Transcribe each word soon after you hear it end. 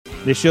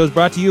This show is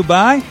brought to you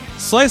by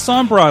Slice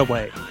on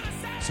Broadway.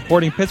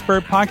 Supporting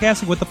Pittsburgh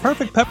podcasting with the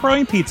perfect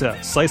pepperoni pizza,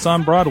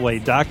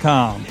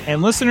 sliceonbroadway.com.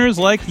 And listeners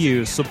like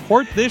you,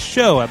 support this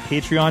show at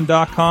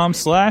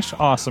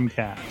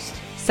patreon.com/awesomecast.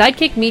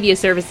 Sidekick Media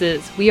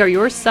Services. We are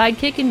your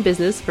sidekick in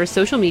business for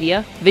social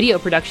media, video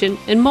production,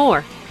 and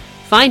more.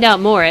 Find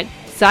out more at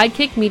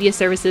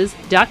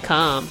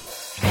sidekickmediaservices.com.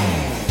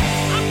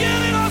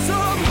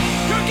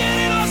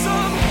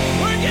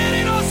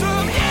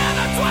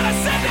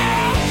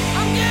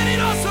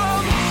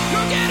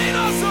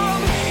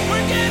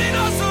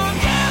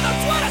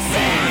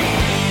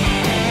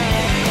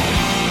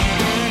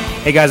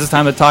 Hey guys, it's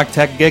time to talk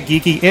tech, get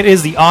geeky. It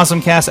is the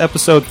Awesome Cast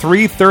episode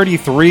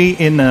 333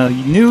 in the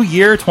new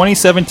year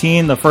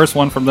 2017, the first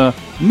one from the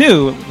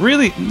new, we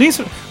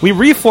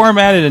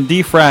reformatted and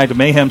defragged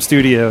Mayhem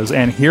Studios,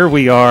 and here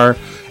we are.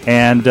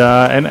 And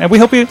we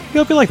hope you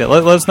like that.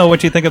 Let us know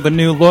what you think of the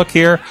new look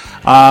here.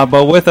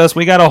 But with us,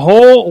 we got a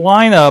whole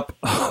lineup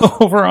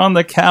over on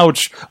the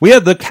couch. We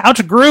had the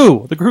couch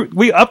grew.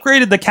 We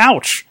upgraded the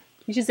couch.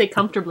 You should say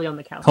comfortably on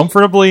the couch.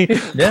 Comfortably.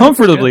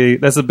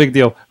 That's a big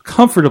deal.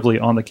 Comfortably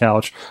on the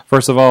couch.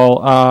 First of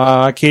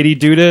all, Katie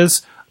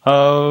Dudas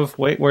of...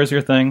 Wait, where's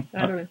your thing?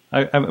 I don't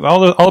know. All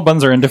the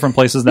buttons are in different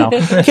places now.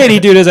 Katie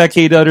Dudas at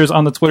KDutters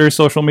on the Twitter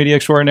social media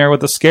extraordinaire with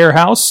the Scare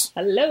House.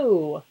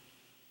 Hello.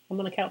 I'm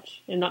on the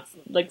couch and not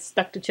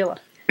stuck to Chilla.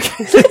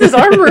 Look at this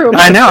arm room.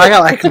 I know. I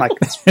got like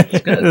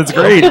it's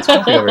great. It's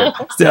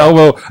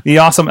the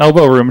awesome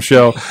elbow room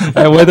show.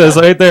 And with us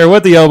right there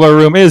with the elbow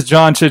room is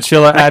John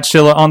Chichilla at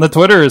Chilla on the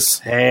Twitters.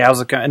 Hey,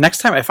 how's it going? Next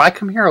time, if I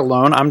come here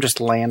alone, I'm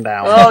just laying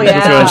down. Oh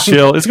yeah,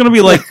 it's going to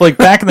be like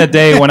back in the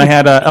day when I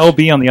had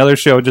LB on the other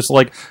show, just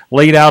like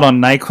laid out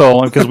on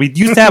NyQuil because we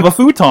used to have a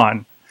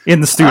futon in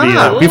the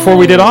studio before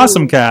we did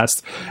Awesome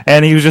Cast,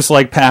 and he was just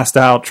like passed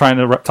out trying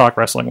to talk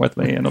wrestling with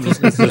me, and it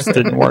just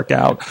didn't work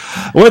out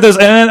with us.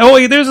 And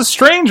there's a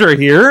stranger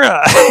here.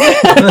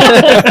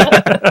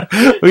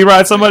 We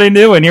brought somebody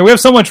new in here. We have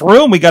so much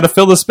room, we got to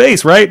fill the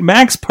space, right?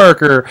 Max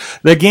Parker,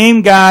 the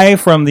game guy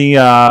from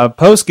the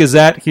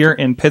Post-Gazette here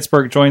in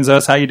Pittsburgh, joins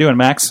us. How you doing,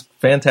 Max?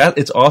 Fantastic!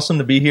 It's awesome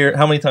to be here.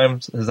 How many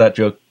times has that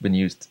joke been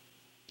used?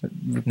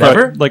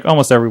 Never? Like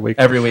almost every week.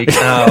 Every week.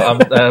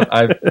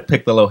 I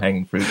picked the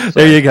low-hanging fruit. So.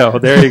 There you go.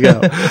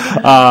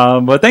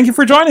 But thank you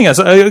for joining us.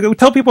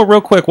 Tell people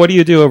real quick, what do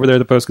you do over there at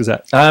the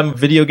Post-Gazette? I'm a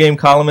video game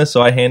columnist,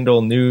 so I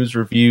handle news,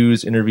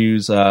 reviews,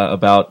 interviews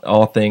about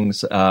all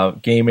things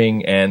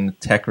gaming and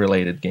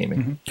tech-related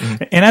gaming.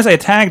 Mm-hmm. And as I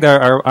tagged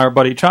our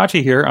buddy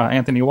Chachi here,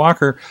 Anthony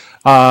Walker,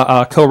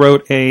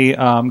 co-wrote a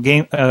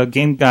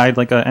game guide,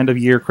 like an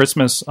end-of-year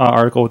Christmas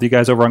article with you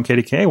guys over on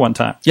KDK one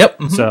time. Yep.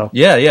 Mm-hmm. So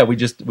yeah,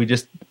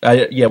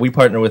 we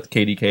partner with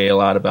KDK a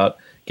lot about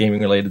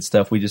gaming related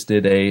stuff. We just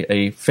did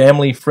a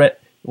family friend.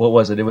 What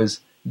was it? It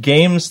was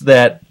games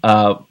that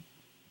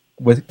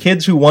with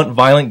kids who want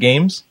violent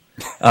games,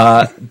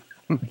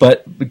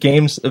 but the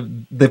games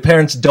the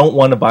parents don't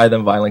want to buy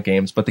them violent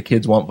games, but the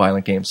kids want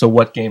violent games. So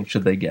what game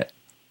should they get?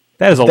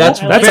 That's a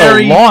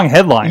long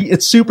headline.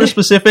 It's super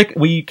specific.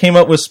 We came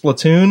up with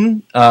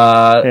Splatoon,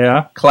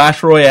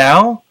 Clash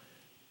Royale,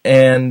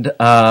 and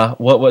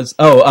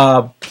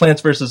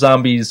Plants vs.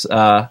 Zombies.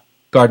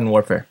 Garden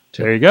Warfare.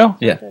 Too. There you go.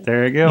 Yeah.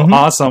 There you go. Mm-hmm.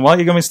 Awesome. Well,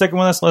 you're going to be sticking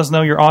with us. Let us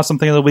know your awesome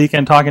thing of the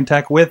weekend, talking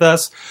tech with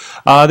us.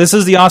 This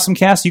is the Awesome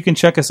Cast. You can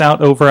check us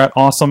out over at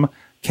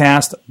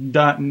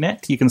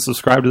awesomecast.net. You can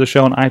subscribe to the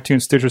show on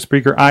iTunes, Stitcher,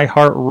 Spreaker,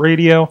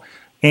 iHeartRadio.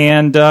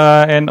 And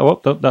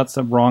that's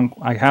wrong.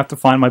 I have to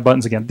find my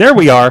buttons again. There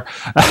we are.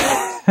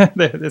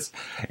 It's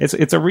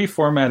a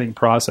reformatting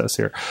process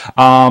here.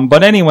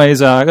 But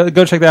anyways,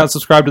 go check that out.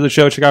 Subscribe to the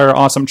show. Check out our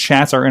awesome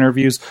chats, our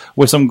interviews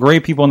with some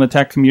great people in the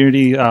tech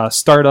community,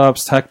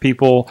 startups, tech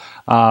people.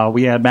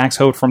 We had Max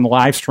Holt from the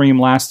live stream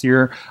last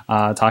year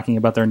talking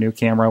about their new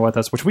camera with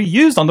us, which we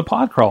used on the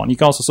Podcrawl. And you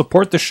can also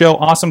support the show,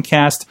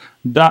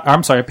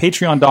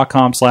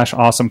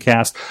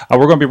 patreon.com/awesomecast.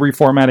 We're going to be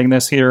reformatting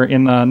this here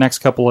in the next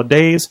couple of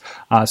days.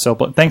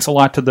 But thanks a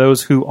lot to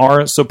those who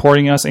are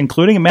supporting us,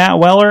 including Matt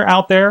Weller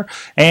out there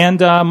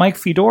and Mike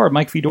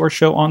Fedor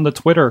Show on the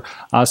Twitter,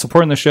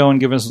 supporting the show and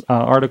giving us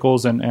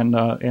articles, and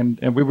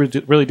we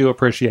really do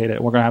appreciate it.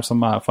 We're going to have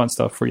some fun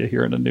stuff for you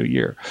here in the new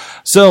year.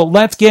 So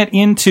let's get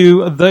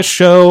into the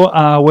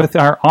show with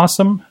our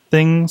awesome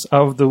things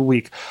of the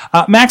week.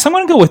 Max, I'm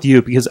going to go with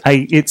you because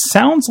it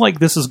sounds like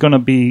this is going to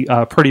be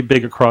pretty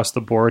big across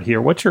the board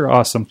here. What's your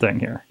awesome thing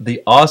here?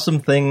 The awesome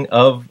thing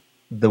of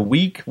the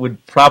week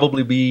would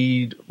probably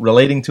be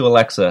relating to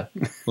Alexa.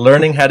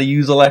 Learning how to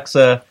use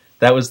Alexa.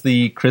 That was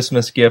the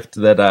Christmas gift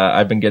that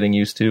I've been getting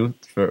used to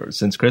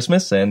since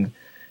Christmas, and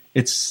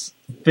it's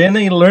been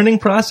a learning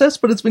process,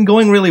 but it's been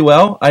going really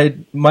well.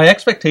 My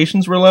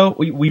expectations were low.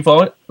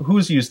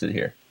 Who's used it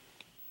here?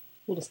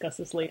 We'll discuss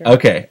this later.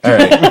 Okay, all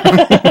right.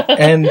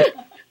 And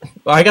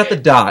I got the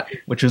Dot,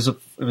 which was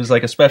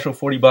like a special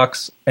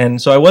 $40,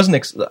 and so I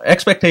wasn't.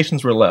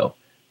 Expectations were low,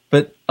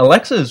 but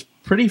Alexa is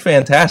pretty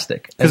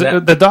fantastic. Because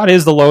the Dot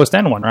is the lowest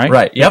end one, right?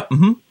 Right. Yep.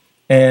 Mm-hmm.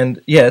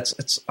 And yeah,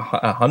 it's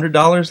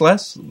 $100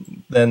 less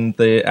than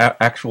the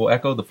actual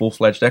Echo, the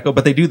full-fledged Echo,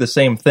 but they do the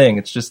same thing.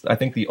 It's just, I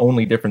think the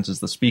only difference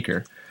is the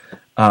speaker.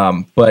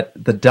 But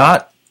the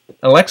Dot,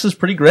 Alexa's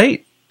pretty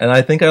great, and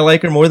I think I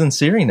like her more than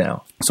Siri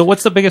now. So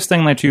what's the biggest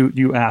thing that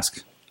you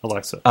ask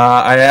Alexa?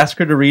 I ask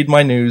her to read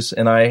my news,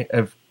 and I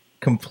have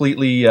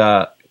completely,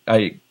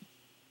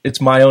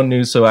 it's my own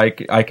news, so I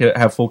can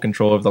have full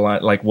control of the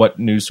line, like what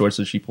news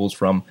sources she pulls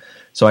from.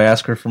 So I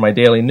ask her for my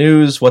daily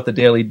news, what the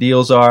daily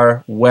deals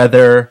are,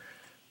 weather.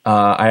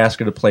 I ask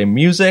her to play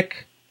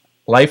music,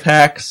 life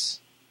hacks,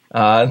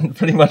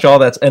 pretty much all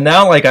that. And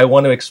now, like, I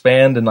want to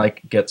expand and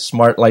like get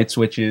smart light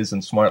switches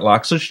and smart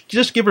locks. So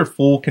just give her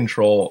full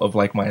control of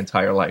like my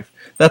entire life.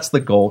 That's the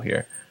goal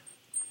here.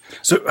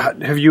 So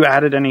have you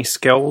added any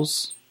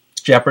skills?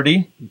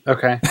 Jeopardy.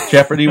 Okay.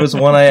 Jeopardy was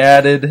one I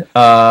added.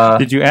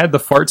 Did you add the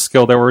fart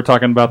skill that we were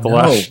talking about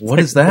what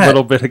is that? a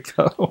little bit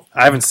ago?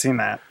 I haven't seen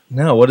that.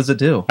 No, what does it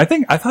do? I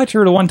thought you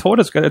were the one told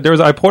us.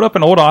 I pulled up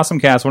an old Awesome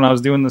Cast when I was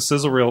doing the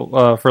sizzle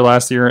reel for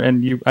last year,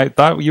 and I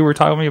thought you were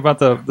telling me about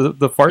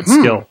the fart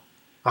skill.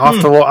 I'll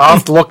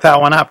have to look that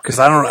one up because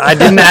I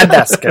didn't add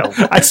that skill.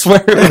 I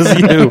swear it was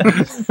you.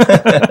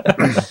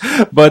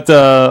 But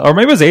or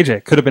maybe it was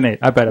AJ. Could have been 8.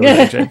 I bet it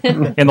was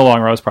AJ. In the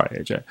long run, it was probably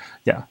AJ.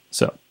 Yeah.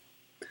 So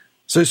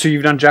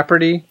you've done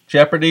Jeopardy?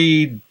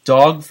 Jeopardy,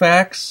 Dog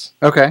Facts.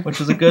 Okay.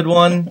 Which is a good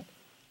one.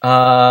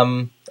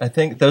 I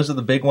think those are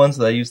the big ones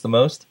that I use the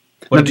most.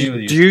 What do you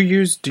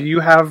use? Do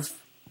you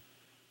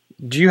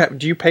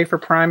pay for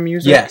Prime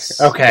Music? Yes.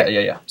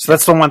 Okay. Yeah. So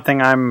that's the one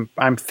thing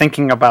I'm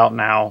thinking about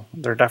now.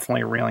 They're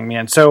definitely reeling me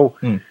in. So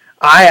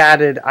I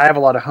have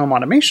a lot of home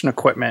automation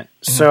equipment.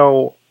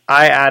 So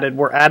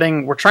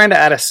we're trying to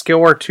add a skill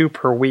or two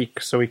per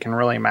week so we can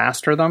really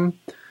master them.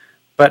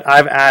 But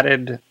I've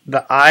added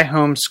the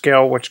iHome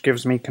skill, which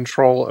gives me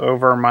control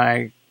over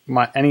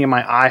any of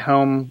my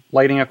iHome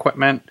lighting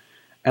equipment,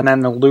 and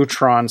then the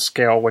Lutron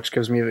scale, which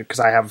gives me, because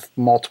I have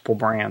multiple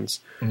brands.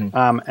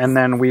 And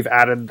then we've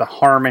added the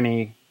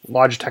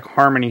Logitech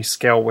Harmony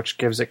scale, which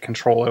gives it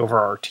control over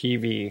our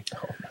TV.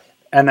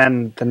 And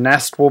then the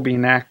Nest will be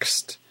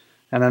next.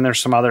 And then there's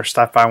some other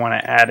stuff I want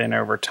to add in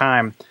over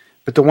time.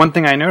 But the one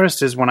thing I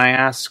noticed is when I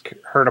ask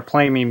her to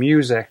play me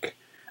music,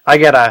 I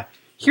get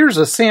here's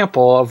a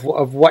sample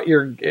of what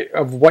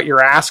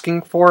you're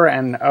asking for,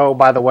 and oh,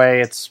 by the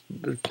way,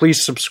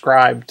 please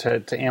subscribe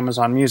to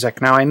Amazon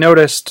Music. Now I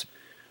noticed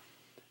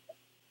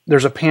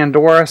there's a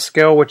Pandora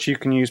skill, which you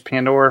can use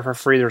Pandora for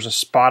free. There's a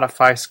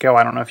Spotify skill.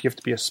 I don't know if you have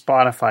to be a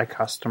Spotify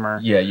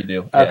customer. Yeah, you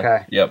do.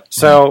 Okay. Yeah. Yep.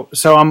 So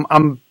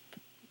I'm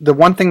the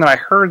one thing that I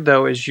heard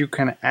though is you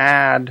can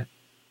add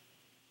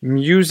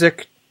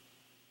music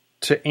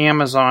to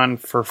Amazon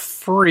for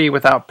free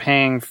without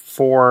paying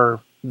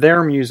for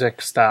their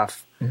music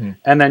stuff.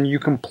 And then you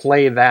can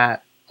play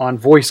that on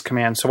voice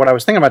command. So what I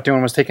was thinking about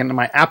doing was taking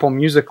my Apple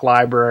Music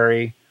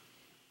library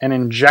and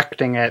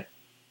injecting it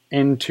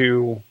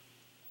into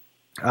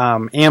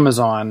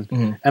Amazon,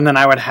 and then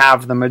I would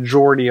have the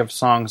majority of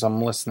songs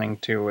I'm listening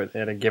to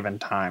at a given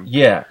time.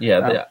 Yeah.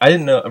 I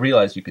didn't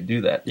realize you could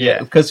do that. Yeah.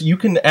 Because you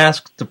can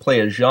ask to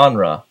play a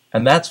genre,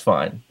 and that's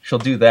fine. She'll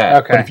do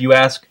that. Okay. But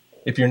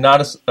if you're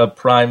not a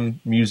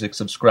Prime Music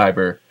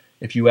subscriber,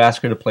 if you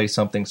ask her to play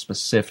something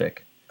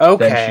specific,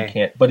 then she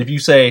can't. But if you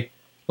say,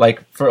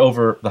 like, for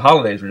over the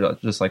holidays,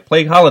 just like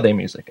play holiday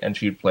music, and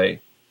she'd play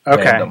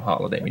random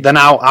holiday music. Then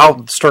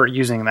I'll start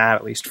using that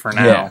at least for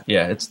now.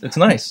 Yeah, it's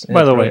nice.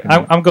 By the way,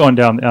 I'm going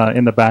down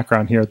in the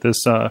background here at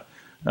this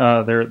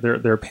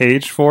their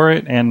page for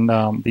it, and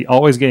the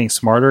Always Getting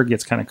Smarter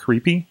gets kind of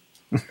creepy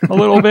a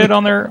little bit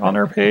on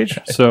their page.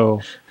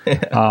 So,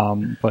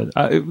 but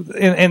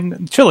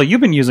and Chili, you've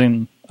been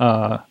using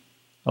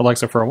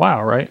Alexa for a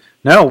while, right?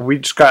 No, I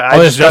just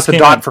got the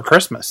Dot for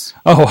Christmas.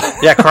 Oh,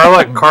 yeah,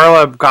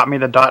 Carla got me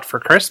the Dot for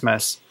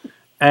Christmas,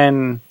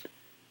 and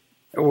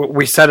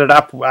we set it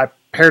up. I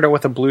paired it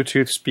with a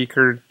Bluetooth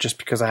speaker just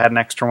because I had an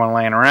extra one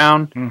laying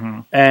around,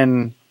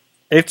 and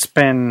it's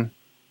been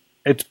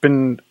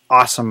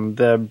awesome.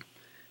 The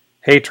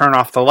hey, turn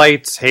off the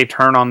lights. Hey,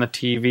 turn on the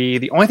TV.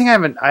 The only thing I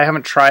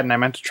haven't tried, and I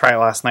meant to try it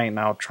last night, and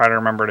I'll try to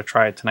remember to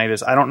try it tonight,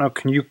 is I don't know.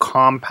 Can you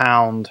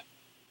compound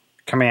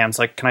commands?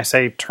 Like, can I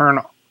say turn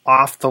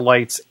off the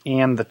lights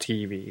and the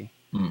TV?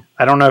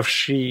 I don't know if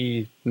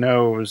she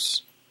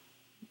knows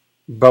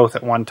both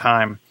at one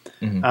time.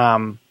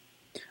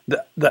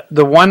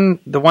 The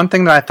one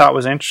thing that I thought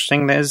was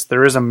interesting is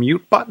there is a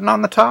mute button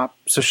on the top,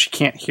 so she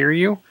can't hear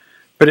you,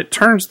 but it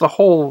turns the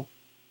whole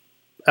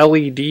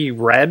LED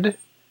red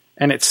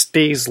and it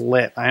stays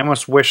lit. I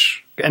almost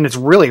wish, and it's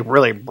really,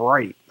 really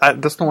bright.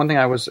 That's the one thing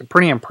I was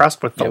pretty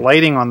impressed with. The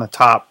lighting on the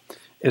top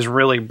is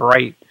really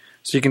bright,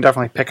 so you can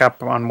definitely pick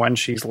up on when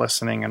she's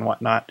listening and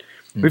whatnot.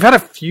 We've had a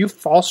few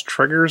false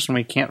triggers, and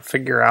we can't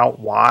figure out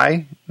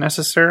why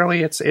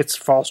necessarily. It's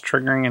false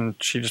triggering, and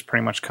she just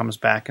pretty much comes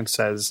back and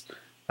says,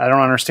 I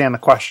don't understand the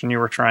question you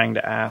were trying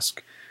to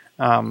ask.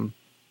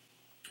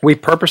 We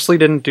purposely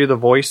didn't do the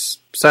voice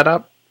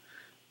setup,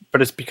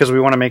 but it's because we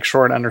want to make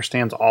sure it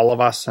understands all of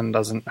us and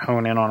doesn't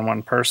hone in on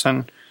one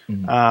person.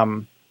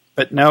 But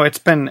but no, it's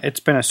been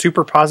a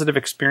super positive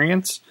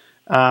experience.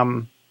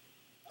 I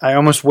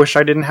almost wish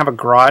I didn't have a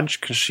garage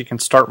because she can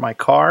start my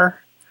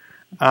car.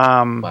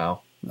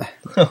 Wow.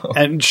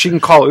 And she can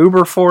call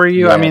Uber for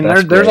you. Yeah, I mean,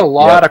 that's there's a great.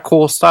 lot Yep. of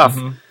cool stuff.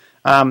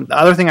 The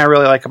other thing I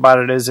really like about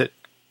it is it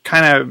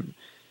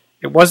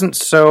wasn't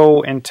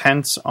so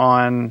intense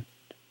on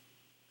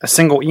a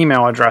single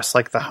email address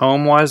like the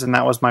Home was, and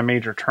that was my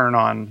major turn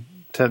on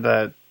to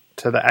the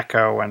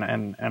Echo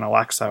and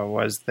Alexa,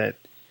 was that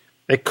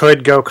it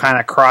could go kind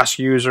of cross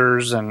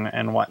users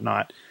and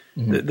whatnot.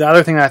 The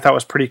other thing that I thought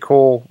was pretty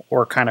cool,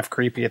 or kind of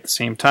creepy at the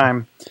same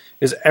time,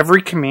 is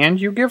every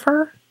command you give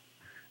her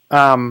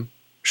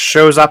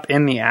shows up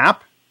in the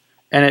app,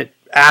 and it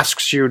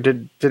asks you,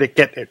 did it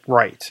get it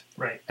right?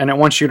 Right. And it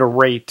wants you to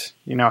rate,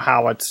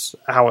 how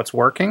it's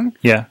working.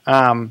 Yeah.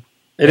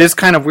 It is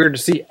kind of weird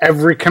to see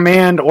every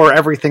command or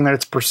everything that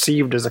it's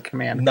perceived as a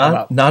command come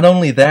up. Not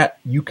only that,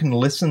 you can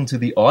listen to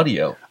the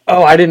audio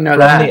Oh, I didn't know from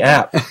that. the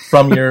app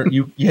from your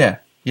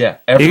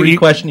every You-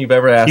 question you've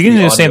ever asked. You can do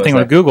the audio same thing is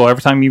with like- Google.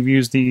 Every time you've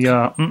used the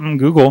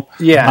Google,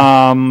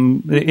 Yeah.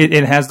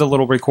 it has the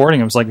little recording.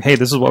 It was like, hey,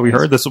 this is what we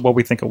heard. This is what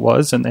we think it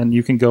was, and then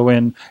you can go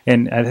in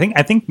and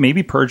I think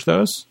maybe purge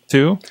those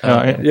too.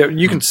 Yeah,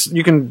 you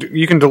can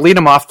delete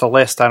them off the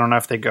list. I don't know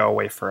if they go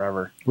away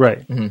forever.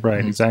 Right,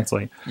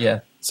 exactly. Yeah.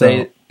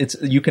 So-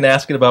 You can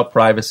ask it about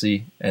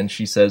privacy, and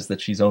she says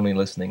that she's only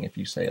listening if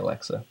you say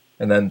Alexa,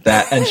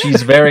 and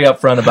she's very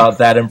upfront about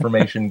that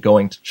information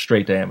going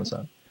straight to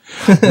Amazon.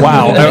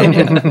 Wow,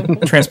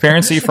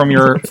 transparency from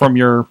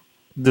your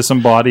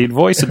disembodied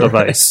voice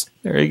device.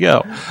 There you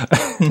go.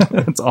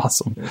 That's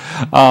awesome.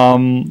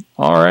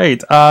 All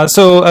right.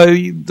 So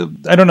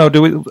I don't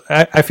know.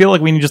 I feel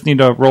like we just need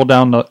to roll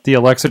down the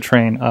Alexa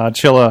train.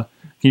 Chilla,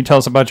 can you tell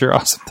us about your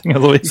awesome thing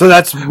of the week? So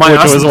that's my Which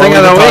awesome was what thing we've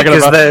of the been week talking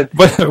is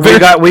about.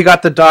 that we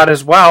got the Dot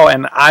as well,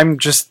 and I'm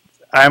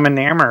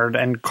enamored.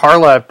 And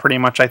Carla, pretty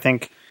much, I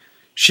think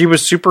she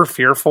was super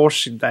fearful.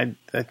 I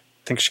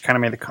think she kind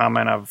of made the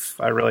comment of,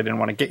 I really didn't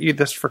want to get you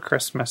this for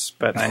Christmas,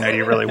 but I know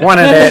you really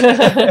wanted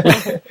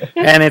it.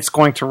 And it's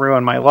going to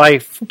ruin my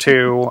life,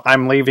 too.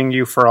 I'm leaving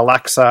you for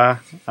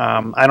Alexa.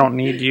 I don't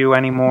need you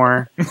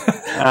anymore.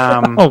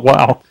 Oh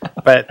wow.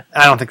 But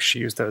I don't think she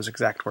used those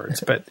exact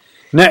words. But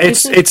no,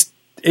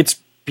 it's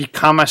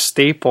become a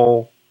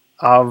staple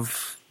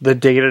of the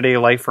day-to-day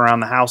life around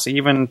the house.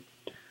 Even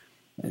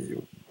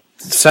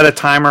set a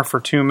timer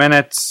for 2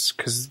 minutes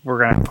because we're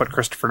going to put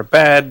Christopher to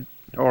bed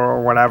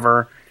or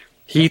whatever.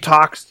 He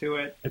talks to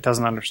it. It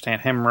doesn't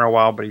understand him real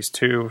well, but he's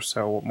 2,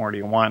 so what more do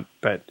you want?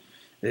 But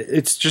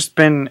it's just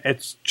been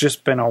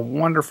a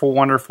wonderful,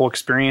 wonderful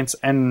experience,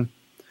 and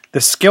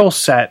the skill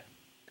set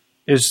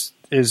is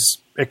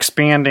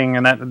expanding.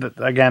 And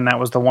that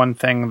was the one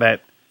thing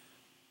that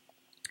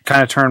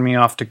kind of turned me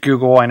off to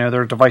Google. I know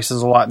their device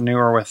is a lot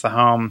newer with the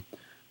Home,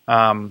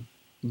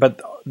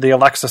 but the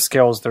Alexa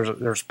skills,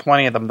 there's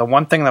plenty of them. The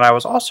one thing that I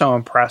was also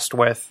impressed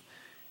with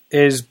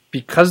is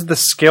because the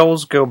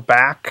skills go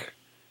back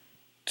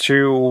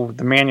to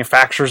the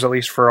manufacturers, at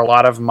least for a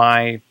lot of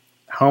my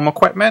home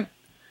equipment,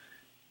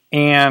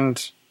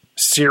 and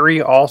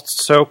Siri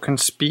also can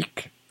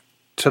speak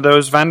to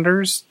those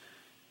vendors,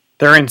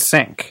 they're in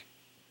sync.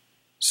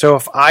 So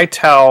if I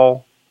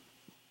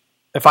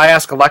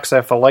ask Alexa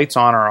if the light's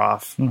on or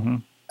off,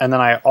 and then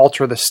I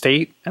alter the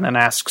state and then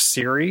ask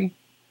Siri,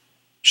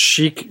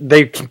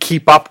 they can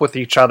keep up with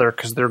each other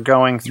because they're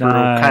going through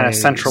kind of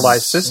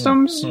centralized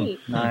systems.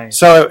 Nice.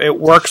 So it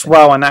works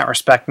well in that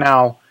respect.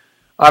 Now,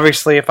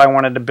 obviously, if I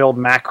wanted to build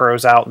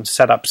macros out and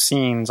set up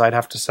scenes, I'd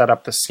have to set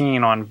up the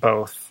scene on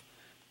both.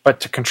 But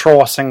to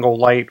control a single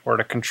light or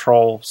to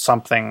control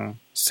something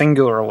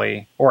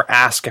singularly or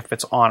ask if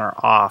it's on or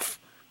off,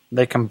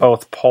 they can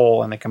both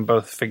poll and they can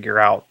both figure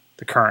out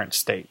the current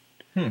state.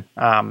 So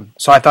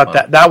I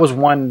thought that was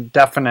one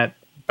definite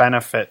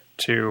benefit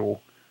to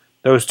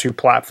those two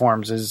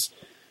platforms, is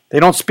they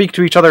don't speak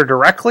to each other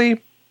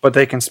directly, but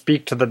they can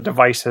speak to the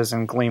devices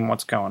and glean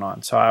what's going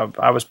on. So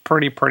I was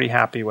pretty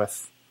happy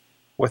with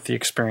the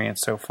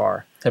experience so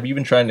far. Have you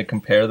been trying to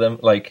compare them?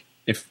 Like,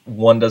 if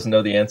one doesn't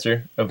know the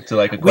answer to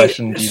like a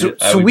question,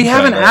 we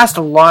haven't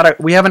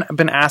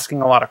been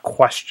asking a lot of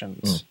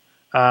questions.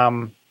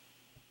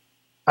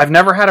 I've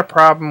never had a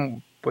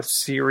problem with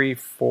Siri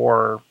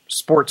for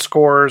sports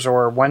scores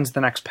or when's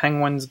the next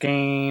Penguins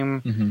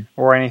game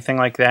or anything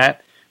like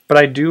that. But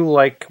I do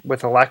like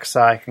with Alexa,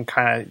 I can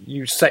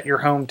you set your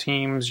home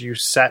teams, you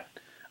set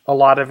a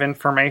lot of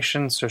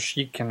information, so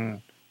she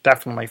can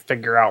definitely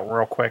figure out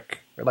real quick,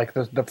 like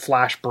the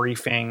flash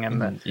briefing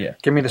and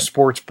give me the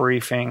sports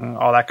briefing,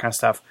 all that kind of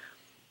stuff.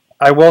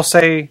 I will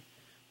say,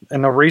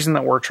 and the reason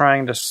that we're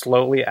trying to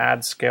slowly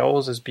add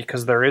skills is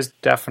because there is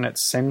definite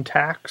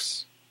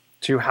syntax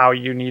to how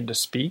you need to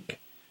speak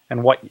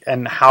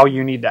and how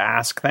you need to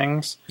ask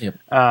things. Yep.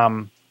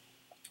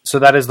 So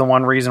that is the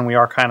one reason we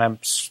are kind of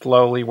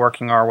slowly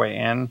working our way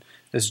in,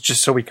 is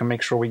just so we can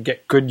make sure we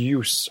get good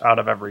use out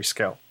of every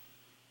skill.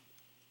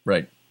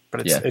 Right.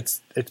 but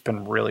it's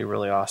been really,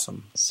 really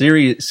awesome.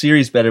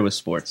 Siri's better with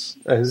sports.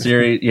 Is-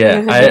 Siri,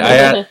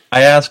 yeah.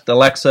 I asked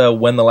Alexa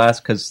when the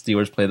last, because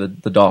Steelers play the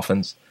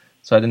Dolphins,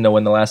 so I didn't know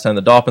when the last time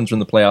the Dolphins were in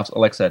the playoffs.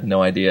 Alexa had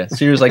no idea.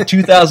 Siri was like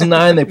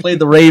 2009. They played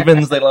the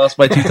Ravens. They lost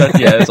by 2 touchdowns.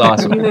 Yeah, it's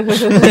awesome.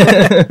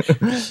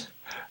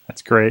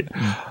 That's great.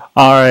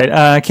 All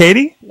right,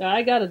 Katie?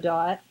 I got a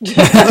dot.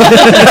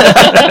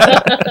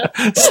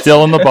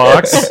 Still in the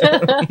box.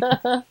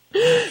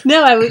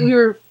 No, we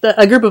were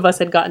a group of us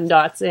had gotten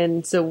dots,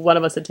 and so one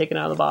of us had taken it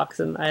out of the box,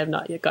 and I have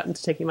not yet gotten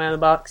to taking mine out of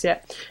the box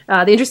yet.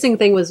 The interesting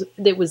thing was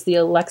it was the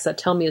Alexa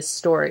tell me a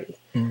story,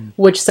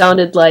 which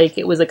sounded like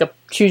it was like a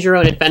choose your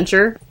own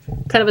adventure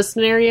kind of a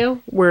scenario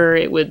where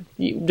it would,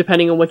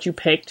 depending on what you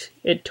picked,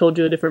 it told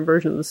you a different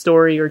version of the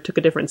story or took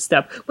a different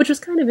step, which was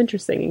kind of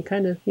interesting and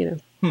kind of, Yeah.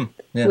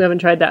 We haven't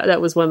tried that.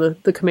 That was one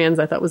of the commands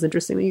I thought was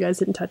interesting that you guys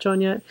didn't touch on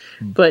yet.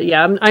 But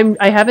yeah,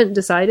 I haven't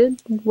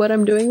decided what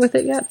I'm doing with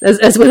it yet.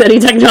 As with any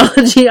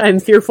technology, I'm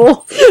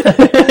fearful.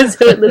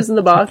 So it lives in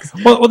the box.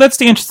 Well, that's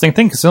the interesting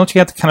thing, because don't you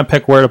have to kind of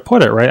pick where to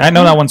put it, right? I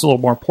know that one's a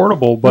little more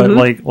portable, but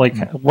like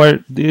what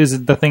is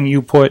it? The thing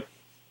you put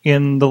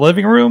in the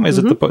living room? Is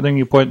it the thing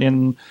you put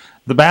in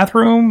the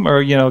bathroom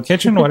or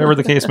kitchen, whatever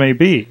the case may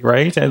be,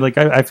 right? And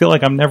I feel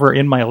like I'm never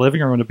in my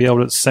living room to be able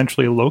to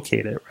essentially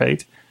locate it,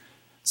 right?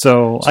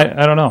 So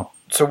I don't know.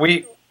 So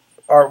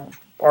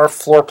our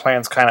floor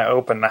plan's kind of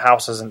open. The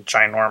house isn't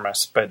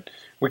ginormous, but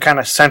we kind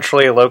of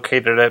centrally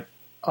located it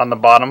on the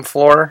bottom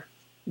floor,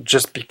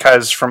 just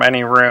because from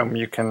any room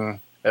you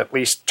can at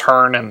least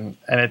turn, and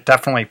it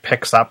definitely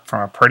picks up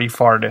from a pretty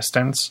far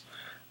distance.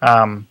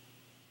 And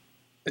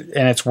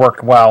it's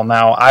worked well.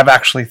 Now I've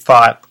actually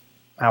thought,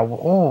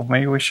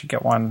 maybe we should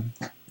get one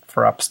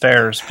for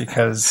upstairs,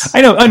 because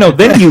I know.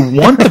 Then you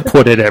want to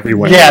put it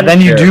everywhere. Yeah, then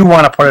you do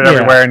want to put it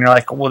everywhere, and you're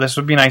like, well, this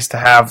would be nice to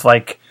have.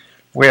 Like,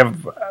 we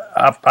have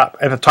up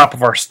at the top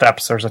of our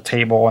steps, there's a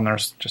table, and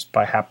there's just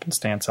by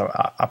happenstance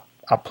a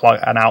plug,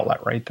 an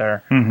outlet right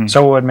there.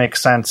 So it would make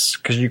sense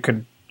because you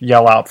could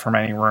yell out from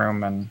any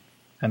room, and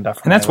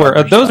definitely. And that's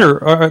where those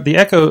are the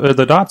Echo.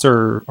 The dots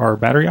are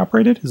battery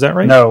operated. Is that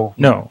right? No,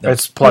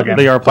 it's plug-in.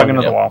 They are plug plug-in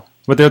into the wall.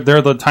 But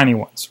they're the tiny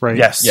ones, right?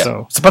 Yes. Yeah.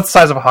 So, it's about the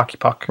size of a hockey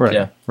puck. right.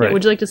 Yeah. Right.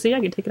 Would you like to see? I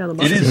could take it out of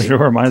the box. It is.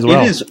 Sure, might as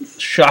well. It is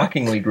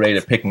shockingly great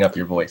at picking up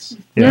your voice.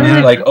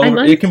 Yeah. Like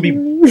I it can be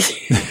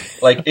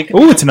like it can.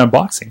 Oh, it's an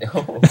unboxing.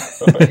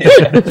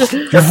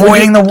 You're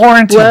voiding the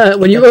warranty. Well,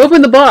 when you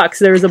open the box,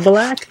 there's a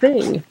black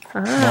thing.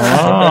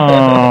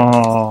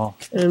 Oh.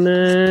 And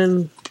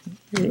then,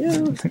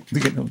 You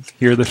can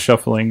hear the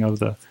shuffling of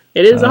the.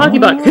 it is a hockey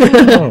puck.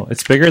 Oh,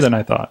 it's bigger than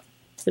I thought.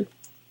 And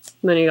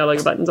then you got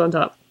like buttons on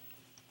top.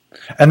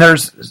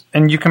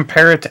 And you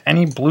compare it to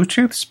any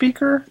Bluetooth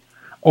speaker,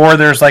 or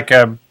there's like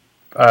a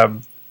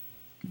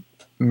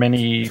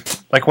mini,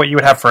 like what you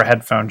would have for a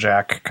headphone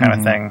jack kind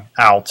of thing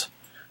out.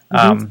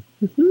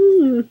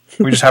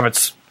 We just have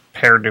it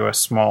paired to a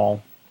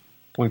small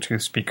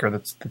Bluetooth speaker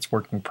that's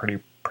working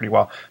pretty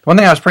well. The one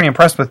thing I was pretty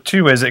impressed with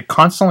too is it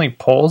constantly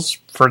pulls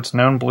for its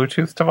known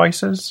Bluetooth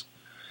devices.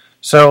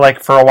 So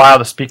like for a while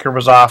the speaker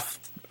was off,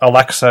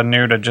 Alexa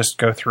knew to just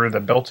go through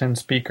the built-in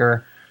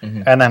speaker,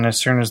 and then as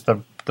soon as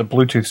the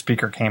Bluetooth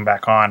speaker came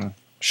back on,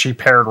 she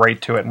paired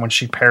right to it. And when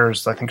she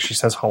pairs, I think she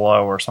says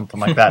hello or something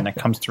like that, and it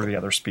comes through the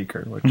other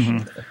speaker, which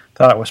I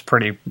thought it was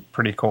pretty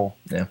cool.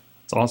 Yeah,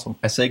 It's awesome.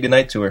 I say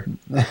goodnight to her.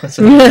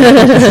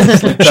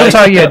 She'll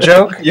tell you a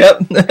joke.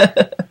 Yep.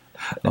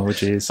 Oh,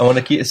 jeez. I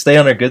want to stay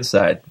on her good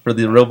side for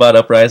the robot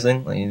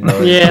uprising.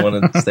 Yeah. I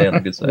want to stay on her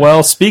good side.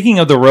 Well, speaking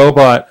of the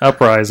robot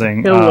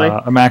uprising,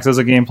 Oh, boy. Max, as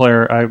a game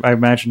player, I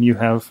imagine you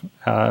have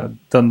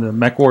done the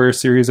Mech Warrior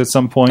series at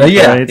some point,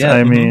 yeah, right? yeah.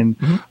 I mean,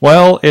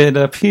 well, it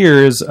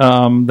appears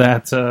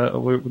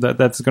that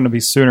that's going to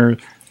be sooner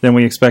than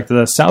we expected.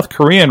 A South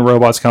Korean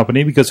robots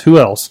company, because who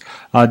else?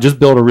 Just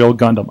build a real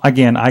Gundam.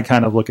 Again, I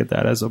kind of look at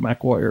that as a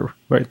Mech Warrior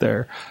right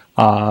there.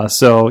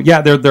 So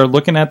yeah, they're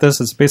looking at this.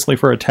 It's basically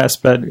for a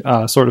test bed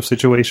sort of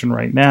situation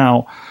right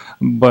now,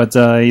 but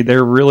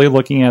they're really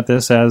looking at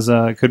this as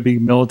could be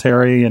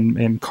military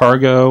and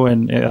cargo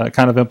and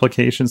kind of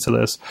implications to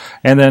this.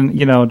 And then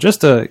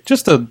just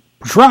to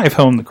drive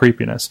home the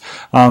creepiness,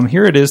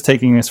 here it is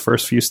taking its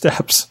first few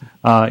steps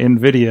in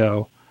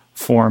video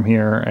form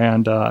here,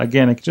 and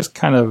again, it just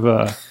kind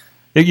of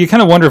you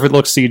kind of wonder if it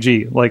looks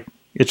CG, like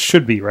it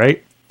should be,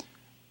 right?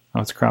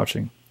 Oh, it's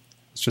crouching.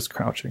 It's just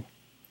crouching.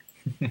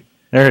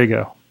 There you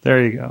go.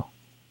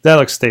 That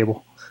looks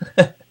stable.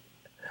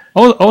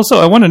 Also,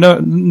 I want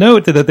to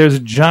note that there's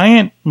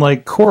giant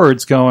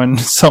cords going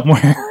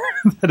somewhere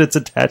that it's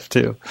attached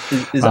to.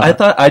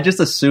 I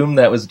just assumed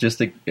that was just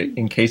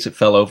in case it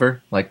fell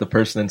over, like the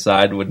person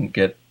inside wouldn't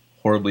get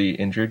horribly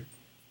injured.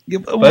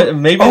 But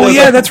maybe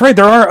that's right.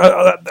 There are.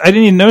 I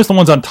didn't even notice the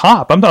ones on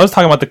top. I was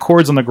talking about the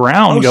cords on the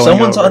ground going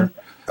someone's over.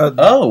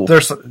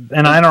 There's,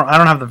 and I don't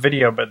have the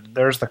video, but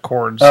there's the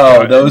cords.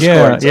 Oh, those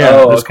cords. Yeah,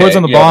 oh, there's cords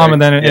on the bottom,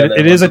 and then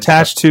it is ones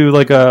attached to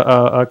like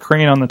a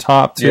crane on the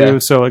top too. Yeah.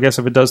 So I guess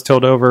if it does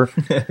tilt over,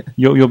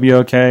 you'll be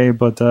okay.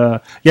 But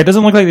it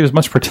doesn't look like there's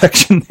much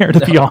protection there,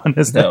 to be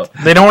honest. No.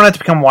 They don't want it to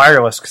become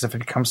wireless because if it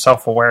becomes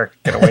self-aware, it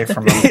can get away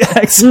from them. Yeah,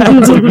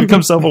 exactly. So it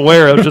becomes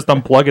self-aware. It'll just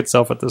unplug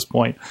itself at this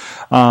point.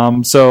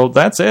 So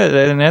that's it,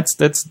 and that's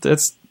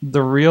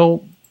the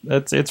real.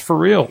 It's for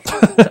real.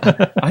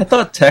 I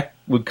thought tech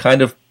would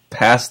kind of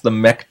pass the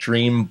mech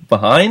dream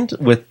behind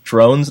with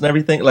drones and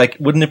everything. Like,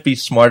 wouldn't it be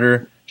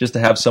smarter just to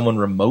have someone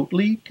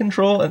remotely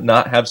control and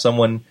not have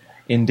someone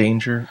in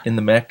danger in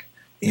the mech?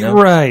 You know?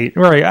 Right.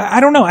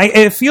 I don't know.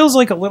 It feels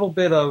like a little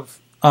bit of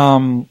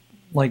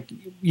like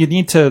you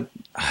need to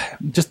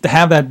just to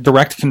have that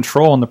direct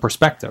control in the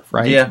perspective,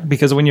 right? Yeah.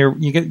 Because when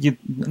you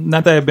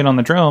not that I've been on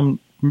the drone,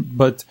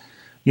 but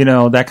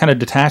that kind of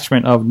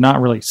detachment of not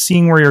really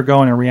seeing where you're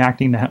going and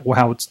reacting to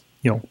how it's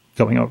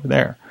going over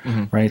there,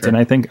 right? Sure. And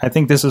I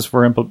think this is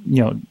for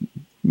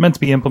meant to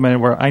be implemented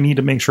where I need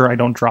to make sure I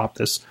don't drop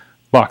this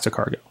box of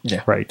cargo,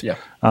 right? Yeah,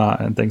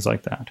 and things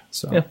like that.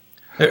 So yeah.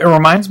 It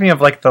reminds me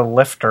of like the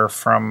lifter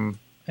from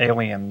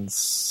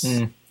Aliens.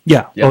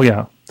 Yeah. Yeah. Oh,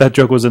 yeah. That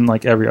joke was in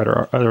like every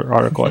other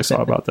article I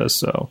saw about this.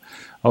 So,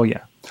 oh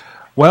yeah.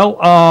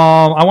 Well,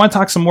 I want to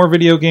talk some more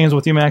video games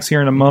with you, Max,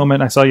 here in a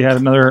moment. I saw you had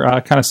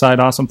another kind of side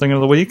awesome thing of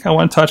the week I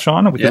want to touch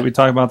on because we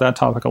talk about that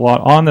topic a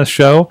lot on this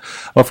show.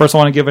 Well, first I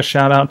want to give a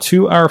shout out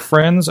to our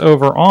friends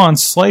over on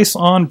Slice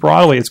on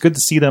Broadway. It's good to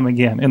see them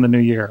again in the new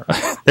year.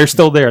 They're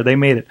still there. They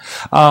made it.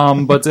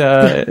 But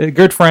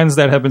good friends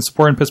that have been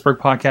supporting Pittsburgh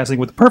podcasting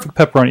with the perfect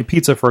pepperoni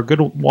pizza for a good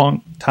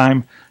long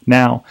time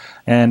now.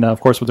 And,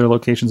 of course, with their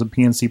locations in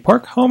PNC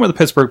Park, home of the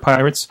Pittsburgh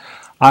Pirates.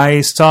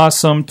 I saw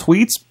some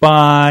tweets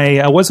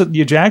by, was it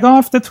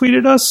Jagoff that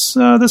tweeted us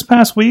this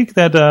past week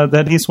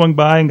that he swung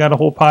by and got a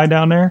whole pie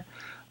down there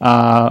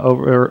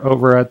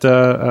over at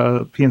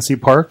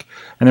PNC Park.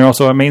 And they're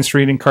also on Main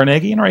Street in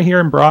Carnegie and right here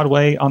in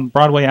Broadway, on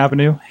Broadway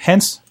Avenue,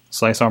 hence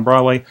Slice on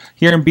Broadway,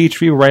 here in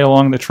Beachview, right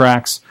along the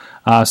tracks.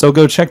 So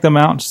go check them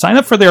out. Sign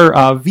up for their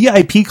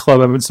VIP club.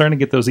 I've been starting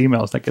to get those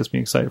emails. That gets me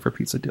excited for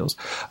pizza deals.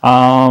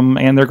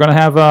 And they're going to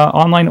have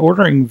online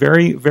ordering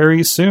very,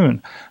 very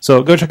soon.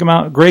 So go check them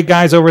out. Great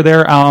guys over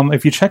there.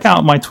 If you check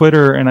out my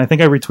Twitter, and I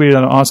think I retweeted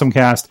on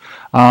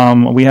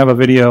AwesomeCast, we have a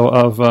video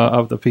of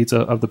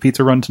the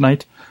pizza run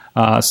tonight.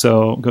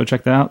 So go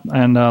check that out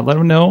and let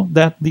them know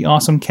that the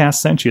Awesome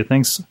Cast sent you.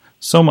 Thanks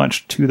so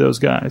much to those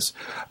guys.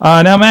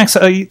 Now, Max,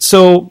 I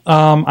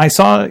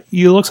saw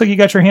you. Looks like you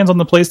got your hands on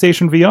the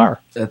PlayStation VR.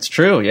 That's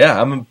true.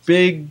 Yeah, I'm a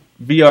big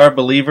VR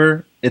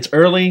believer. It's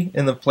early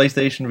in the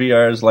PlayStation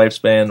VR's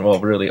lifespan. Well,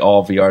 really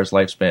all VR's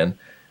lifespan.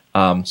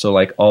 So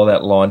like all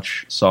that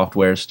launch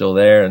software is still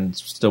there and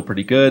still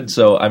pretty good.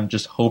 So I'm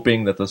just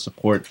hoping that the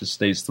support just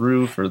stays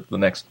through for the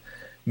next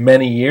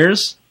many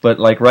years.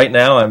 But like right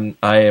now,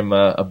 I am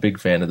a big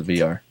fan of the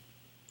VR.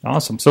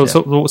 Awesome. So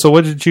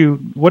what did you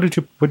get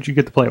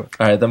to play with?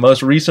 All right, the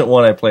most recent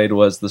one I played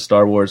was the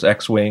Star Wars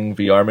X-Wing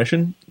VR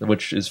mission,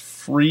 which is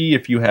free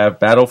if you have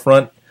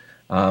Battlefront.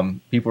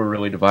 People are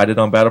really divided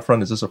on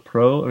Battlefront. Is this a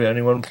pro?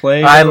 Anyone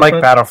play? I like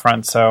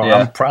Battlefront, so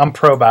yeah. I'm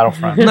pro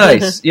Battlefront.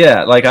 Nice,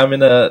 yeah. Like I'm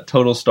in a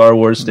total Star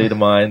Wars state of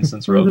mind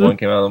since Rogue One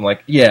came out. I'm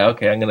like, yeah,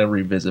 okay, I'm gonna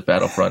revisit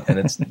Battlefront, and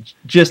it's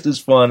just as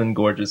fun and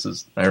gorgeous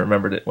as I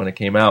remembered it when it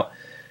came out.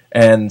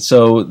 And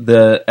so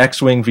the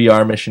X-Wing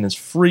VR mission is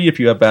free if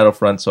you have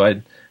Battlefront. So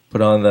I put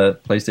on the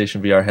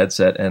PlayStation VR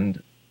headset,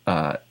 and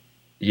I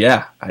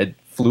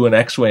flew an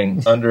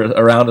X-Wing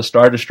around a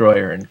Star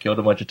Destroyer and killed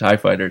a bunch of TIE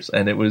fighters,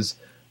 and it was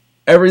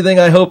everything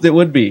I hoped it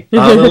would be.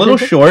 A little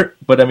short,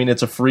 but I mean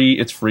it's free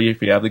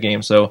if you have the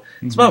game. So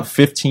it's about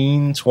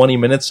 15-20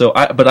 minutes. So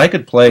I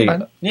could play.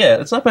 Yeah,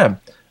 it's not bad.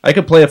 I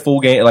could play a full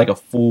game, like a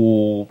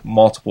full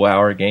multiple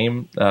hour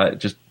game.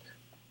 Just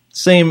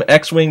same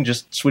X-Wing,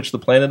 just switch the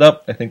planet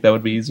up. I think that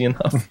would be easy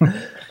enough.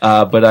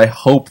 But I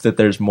hope that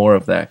there's more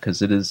of that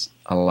because it is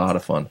a lot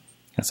of fun.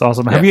 That's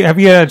awesome. Yeah. Have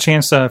you had a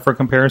chance for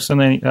comparison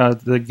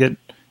to get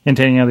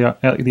into any of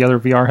the other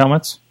VR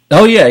helmets?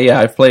 Oh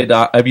yeah.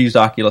 I've used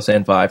Oculus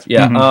and Vive.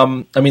 Yeah.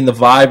 Mm-hmm. I mean the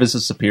Vive is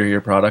a superior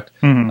product.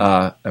 Mm-hmm.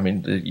 I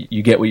mean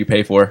you get what you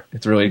pay for.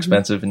 It's really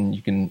expensive, and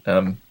you can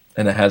and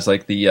it has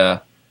like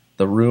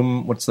the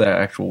room, what's the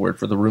actual word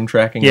for the room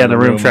tracking? Yeah, the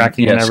room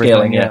tracking and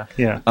everything. Scaling,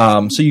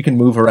 yeah. So you can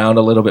move around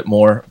a little bit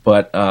more,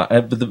 but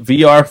the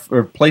VR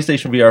or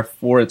PlayStation VR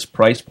for its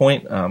price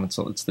point,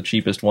 it's the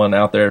cheapest one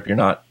out there if you're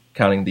not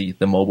counting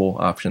the mobile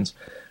options.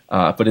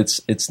 But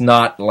it's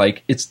not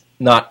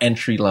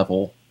entry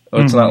level.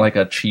 It's not like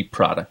a cheap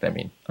product. I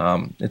mean,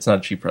 it's not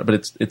a cheap product,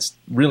 but it's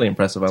really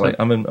impressive.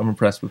 I'm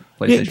impressed with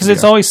PlayStation. Yeah, because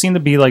it's always seemed to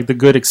be like the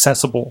good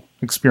accessible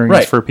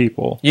experience for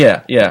people.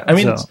 Yeah. I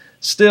mean, it's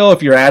still,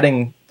 if you're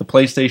adding the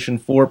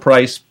PlayStation 4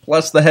 price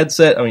plus the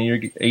headset, I mean, you're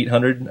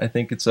 $800. I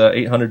think it's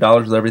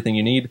 $800 with everything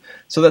you need.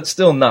 So that's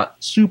still not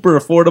super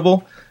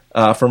affordable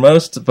for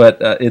most, but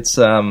it's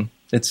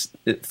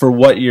for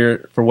what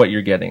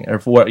you're getting or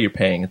for what you're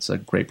paying. It's a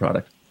great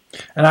product.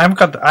 And I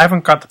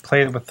haven't got to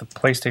play with the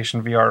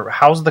PlayStation VR.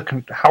 How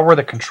are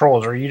the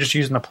controls? Are you just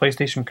using the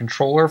PlayStation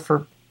controller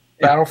for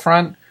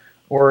Battlefront,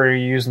 or are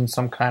you using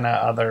some kind of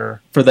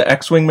other? For the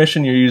X-Wing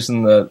mission, you're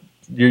using the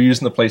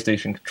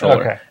PlayStation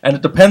controller, Okay. and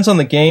it depends on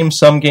the game.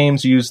 Some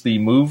games use the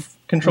Move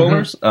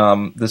controllers.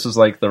 This is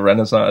like the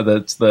Renaissance.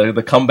 That's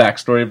the comeback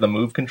story of the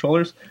Move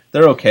controllers.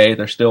 They're okay.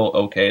 They're still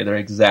okay. They're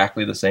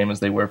exactly the same as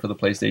they were for the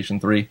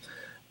PlayStation 3.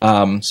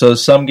 So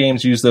some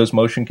games use those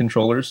motion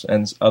controllers,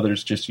 and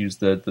others just use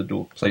the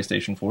dual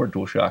PlayStation 4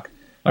 DualShock.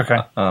 Okay.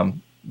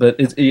 But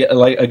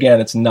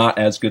it's not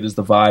as good as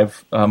the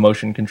Vive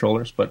motion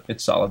controllers, but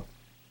it's solid.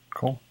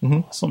 Cool.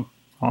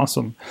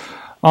 Awesome.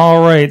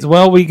 All right.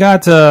 Well, we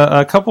got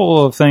a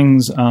couple of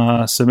things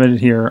submitted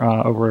here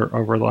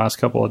over the last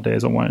couple of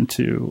days I wanted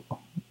to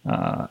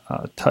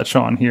touch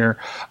on here.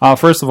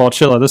 First of all,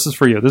 Chilla, this is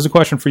for you. This is a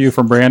question for you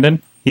from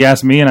Brandon. He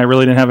asked me, and I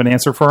really didn't have an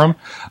answer for him.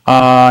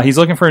 He's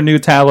looking for a new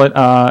tablet,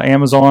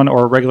 Amazon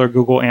or regular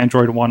Google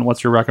Android one.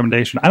 What's your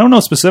recommendation? I don't know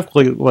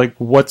specifically like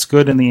what's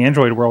good in the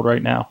Android world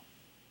right now.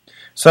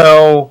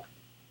 So,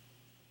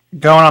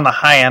 going on the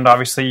high end,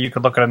 obviously, you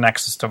could look at a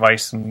Nexus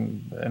device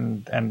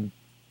and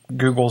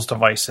Google's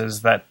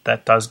devices.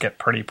 That does get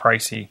pretty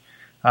pricey,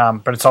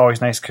 but it's always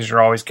nice because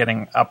you're always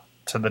getting up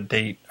to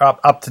date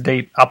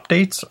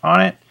updates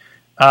on it.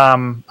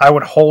 I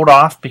would hold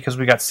off because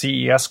we got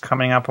CES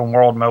coming up and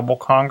World Mobile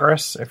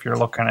Congress. If you're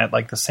looking at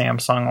like the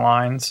Samsung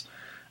lines,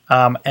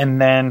 and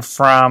then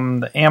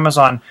from the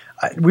Amazon,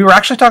 we were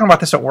actually talking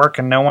about this at work,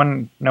 and no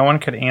one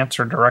could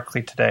answer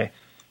directly today.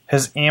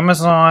 Has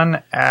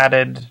Amazon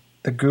added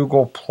the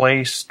Google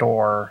Play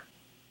Store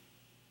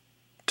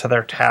to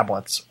their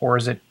tablets, or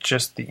is it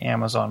just the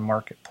Amazon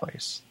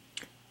Marketplace?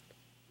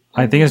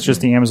 I think it's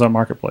just the Amazon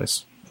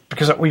Marketplace.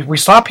 Because we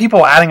saw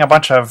people adding a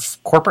bunch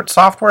of corporate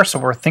software, so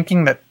we're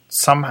thinking that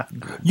somehow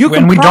You can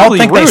and we don't probably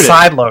think they root it.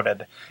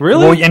 sideloaded.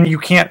 Really? Well, and you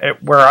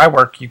can't. Where I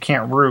work, you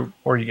can't root,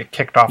 or you get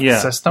kicked off the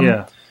system.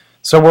 Yeah.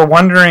 So we're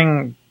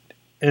wondering: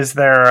 was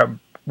there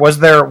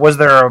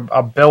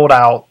a build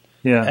out?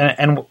 Yeah.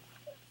 And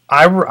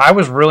I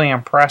was really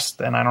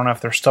impressed, and I don't know if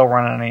they're still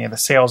running any of the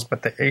sales,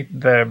 but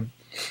the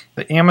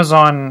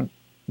Amazon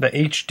the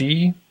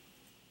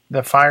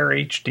Fire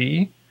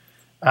HD.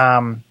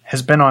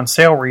 Has been on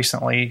sale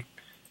recently,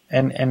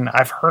 and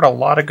I've heard a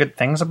lot of good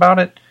things about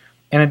it.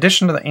 In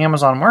addition to the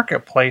Amazon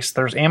Marketplace,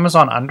 there's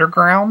Amazon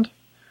Underground,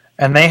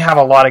 and they have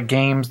a lot of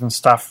games and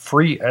stuff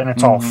free, and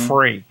it's all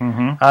free.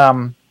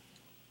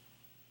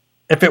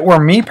 If it were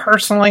me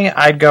personally,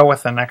 I'd go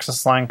with the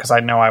Nexus line because I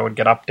know I would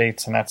get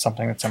updates, and that's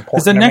something that's important.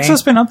 Has the to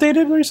Nexus me. been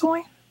updated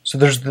recently? So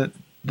there's the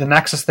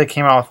Nexus they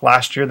came out with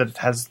last year that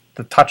has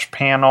the touch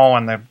panel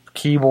and the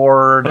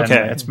keyboard, Okay.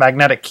 and it's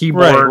magnetic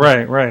keyboard.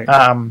 Right.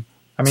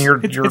 I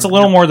mean, It's a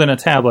little more than a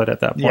tablet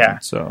at that point. Yeah.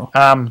 So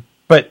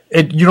But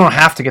you don't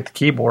have to get the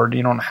keyboard.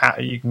 You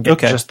can get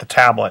Okay. just the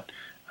tablet.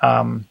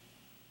 I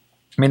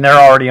mean, they're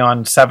already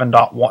on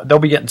 7.1. They'll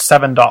be getting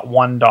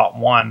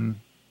 7.1.1,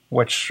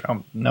 which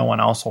no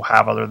one else will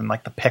have other than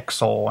like the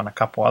Pixel and a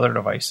couple other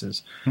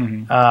devices.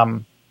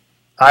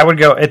 I would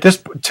go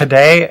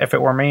today. If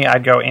it were me,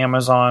 I'd go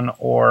Amazon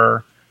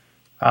or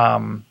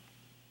the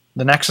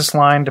Nexus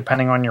line,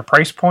 depending on your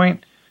price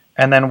point.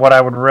 And then what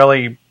I would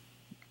really,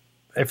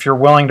 if you're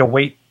willing to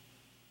wait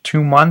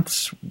 2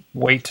 months,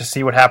 wait to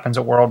see what happens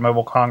at World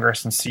Mobile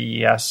Congress and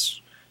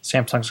CES.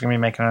 Samsung's going to be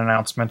making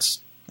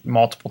announcements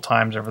multiple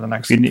times over the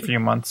next few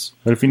months.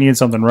 But if you need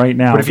something right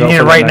now, But if you need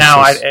it right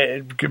now,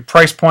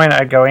 price point,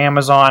 I'd go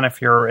Amazon.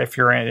 If you're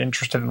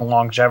interested in the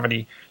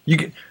longevity, you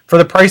could, for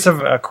the price of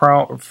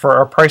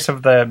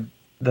the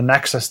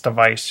Nexus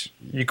device,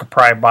 you could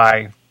probably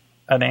buy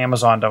an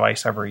Amazon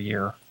device every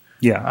year.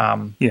 Yeah.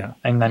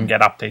 And then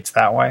get updates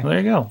that way. There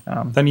you go.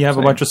 Then you have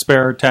a bunch of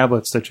spare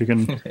tablets that you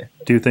can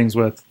do things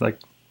with, like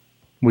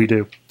we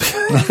do.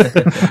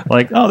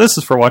 Like, oh, this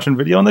is for watching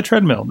video on the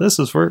treadmill. This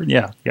is for,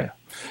 yeah.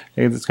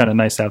 It's kind of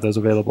nice to have those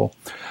available.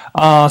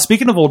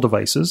 Speaking of old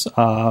devices,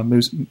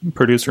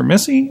 producer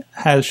Missy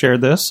has shared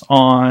this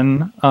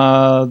on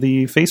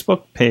the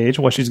Facebook page.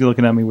 Well, she's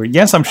looking at me weird.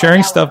 Yes, I'm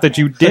sharing stuff that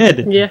you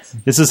did. Yes.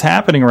 This is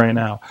happening right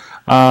now.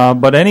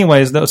 But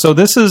anyways, so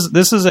this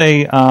is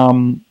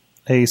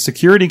a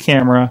security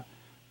camera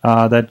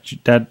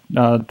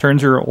that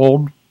turns your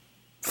old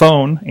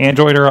phone,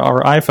 Android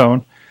or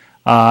iPhone,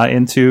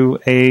 into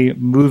a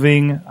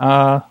moving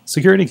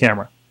security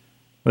camera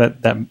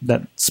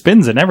that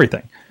spins and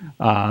everything.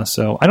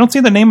 So I don't see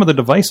the name of the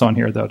device on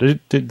here though.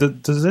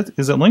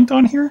 Is it linked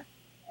on here?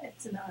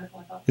 It's in the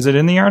article. Is it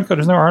in the article?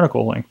 There's no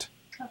article linked.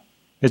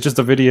 It's just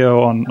a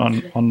video on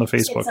the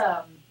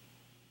Facebook.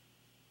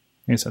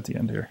 It's at the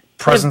end here.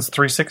 Presence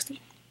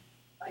 360.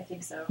 I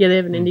think so. Yeah, they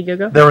have an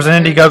Indiegogo. There was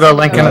an Indiegogo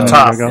link in the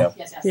top. Indiegogo.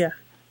 Yes. Yeah.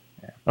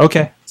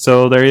 Okay,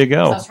 so there you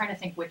go. So I was trying to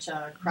think which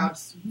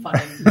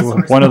crowdfunding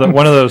source. one of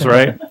those,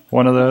 right?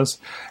 One of those.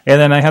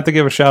 And then I have to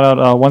give a shout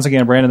out once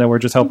again, Brandon, that we're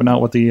just helping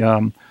out with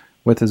the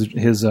with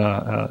his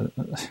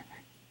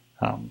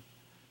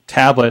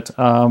tablet,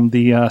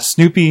 the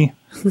Snoopy.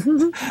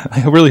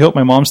 I really hope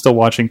my mom's still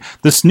watching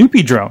the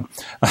Snoopy drone.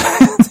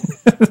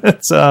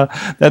 that's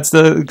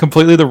the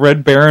completely the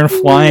Red Baron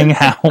flying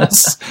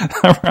house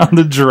around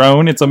the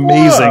drone. It's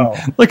amazing.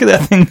 Whoa. Look at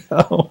that thing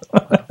go.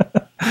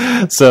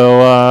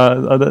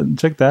 So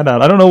check that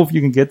out. I don't know if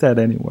you can get that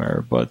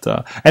anywhere, but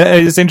and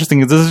it's interesting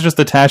because this is just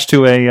attached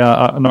to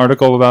an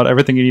article about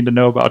everything you need to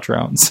know about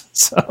drones.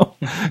 So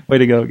way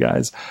to go,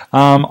 guys.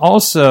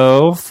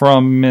 Also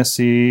from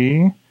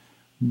Missy,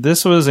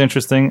 this was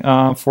interesting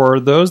for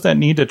those that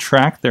need to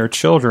track their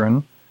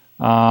children.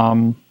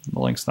 The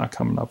link's not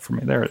coming up for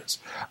me. There it is.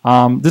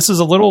 This is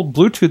a little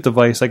Bluetooth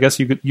device. I guess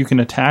you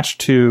can attach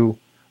to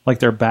like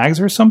their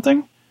bags or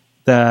something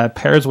that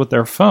pairs with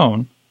their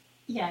phone.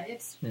 Yeah,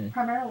 it's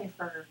primarily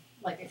for,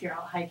 like, if you're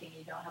out hiking,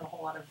 you don't have a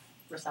whole lot of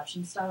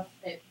reception stuff.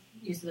 It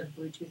uses a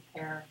Bluetooth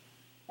pair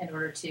in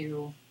order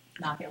to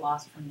not get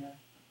lost from your,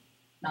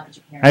 not that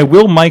you can hear. I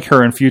will mic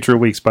her in future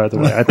weeks, by the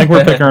way. I think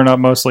we're picking her up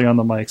mostly on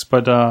the mics,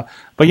 but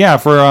yeah,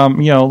 for a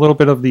little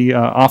bit of the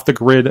off the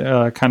grid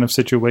kind of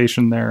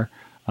situation there.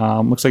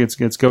 Looks like it's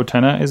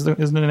GoTenna is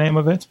the name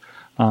of it.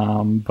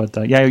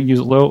 Yeah, you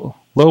use low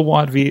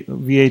watt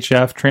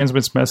VHF,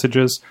 transmits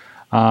messages,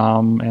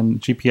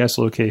 and GPS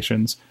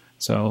locations.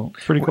 So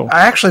pretty cool.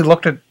 I actually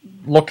looked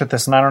at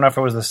this, and I don't know if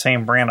it was the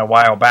same brand a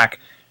while back.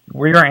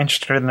 We were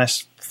interested in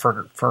this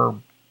for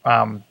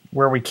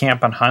where we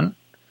camp and hunt,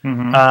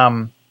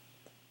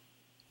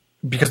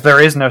 because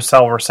there is no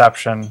cell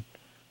reception,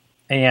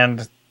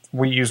 and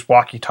we use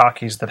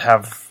walkie-talkies that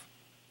have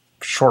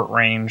short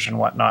range and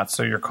whatnot.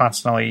 So you're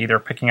constantly either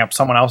picking up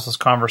someone else's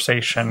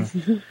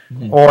conversation,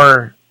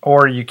 or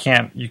you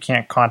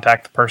can't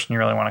contact the person you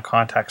really want to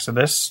contact. So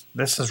this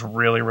is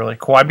really, really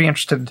cool. I'd be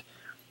interested.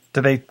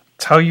 Do they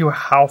tell you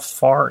how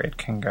far it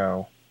can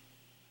go?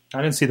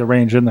 I didn't see the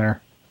range in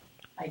there.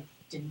 I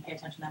didn't pay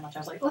attention that much. I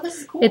was like, oh, this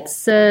is cool. It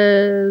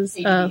says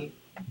ADD.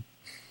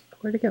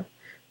 where'd it go?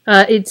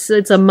 It's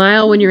a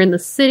mile when you're in the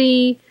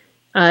city.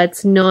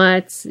 It's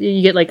not.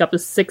 You get like up to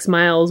 6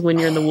 miles when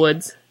you're in the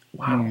woods.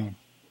 Wow,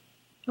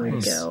 There you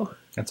Nice. go.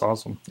 that's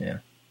awesome. Yeah,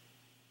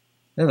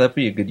 that'd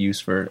be a good use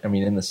for. I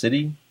mean, in the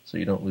city, so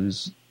you don't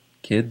lose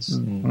kids.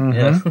 And,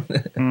 yeah.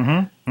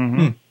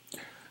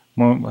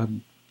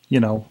 Well,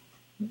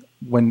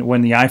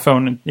 when the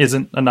iPhone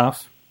isn't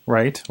enough,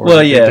 right? Or Well,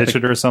 they yeah, ditch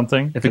it or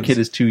something. If a kid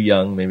is too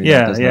young, maybe.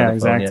 Yeah, not doesn't have a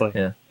phone exactly. yet.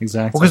 Yeah.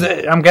 Exactly.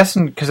 Because I'm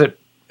guessing because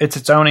it's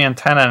its own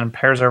antenna and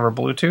pairs over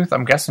Bluetooth.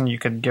 I'm guessing you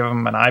could give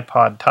them an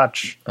iPod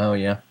Touch Oh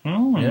yeah.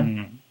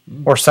 Mm.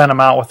 or send them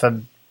out with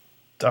a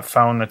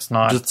phone that's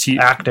not Just cheap.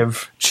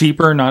 active.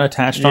 Cheaper, not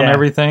attached on Yeah.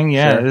 everything.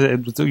 Yeah,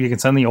 Sure. you can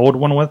send the old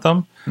one with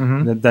them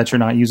that you're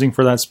not using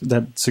for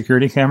that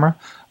security camera.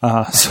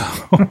 All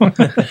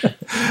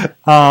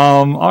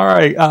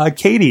right,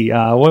 Katie,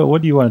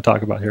 what do you want to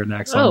talk about here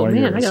next? on Oh one of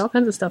man, yours? I got all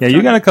kinds of stuff. Yeah, to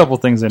you talk got a couple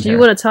things in Do here. you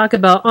want to talk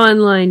about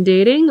online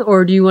dating,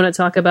 or do you want to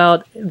talk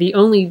about the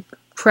only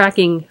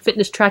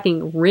fitness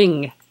tracking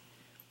ring?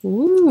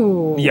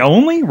 Ooh. The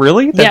only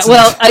really? Yeah,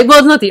 well,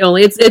 it's not the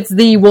only. It's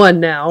the one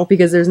now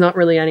because there's not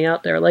really any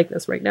out there like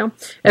this right now.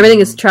 Everything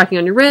is tracking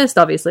on your wrist.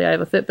 Obviously, I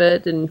have a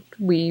Fitbit, and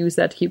we use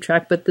that to keep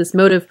track. But this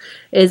Motive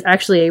is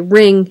actually a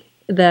ring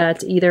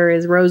that either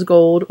is rose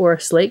gold or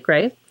slate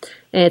gray,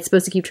 and it's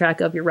supposed to keep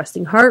track of your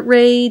resting heart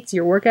rates,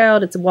 your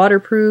workout. It's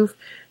waterproof.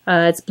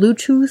 It's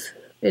Bluetooth.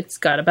 It's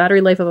got a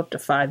battery life of up to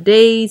 5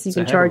 days. You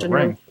can a heck charge of a it.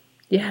 ring.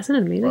 Yeah, isn't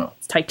it amazing? Wow.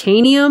 It's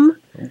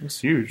titanium. It's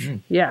huge.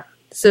 Yeah.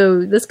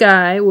 So this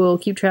guy will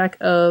keep track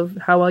of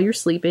how well you're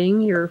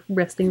sleeping, your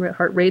resting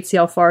heart rate, see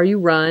how far you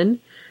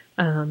run,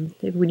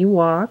 when you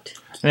walked.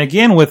 And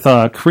again, with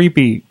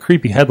creepy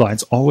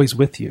headlines, always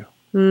with you.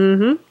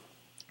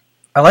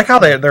 I like how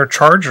their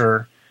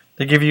charger,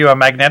 they give you a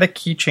magnetic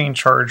keychain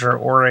charger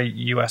or a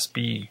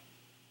USB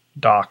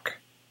dock,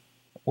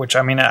 which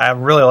I mean I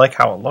really like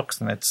how it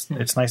looks, and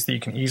it's nice that you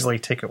can easily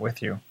take it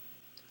with you.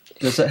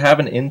 Does it have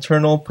an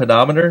internal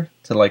pedometer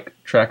to like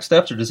track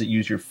steps, or does it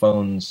use your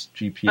phone's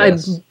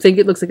GPS? I think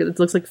it looks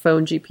like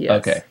phone GPS.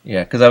 Okay,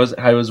 yeah, because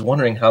I was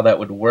wondering how that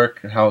would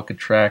work, how it could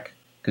track,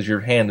 because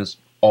your hand is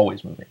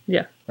always moving,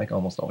 Yeah. like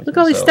almost always. Look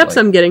at all these steps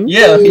I'm getting.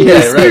 Yeah, Ooh,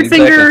 yeah, spirit right,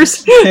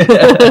 fingers.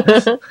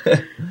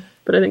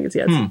 But I think it's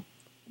yes. Hmm.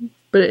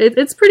 But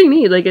it's pretty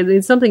neat. Like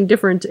it's something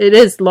different. It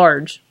is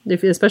large,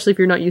 especially if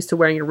you're not used to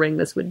wearing a ring.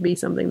 This would be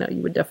something that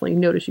you would definitely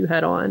notice you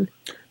had on.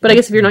 But I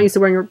guess if you're not used to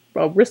wearing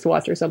a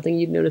wristwatch or something,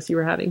 you'd notice you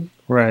were having.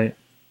 Right.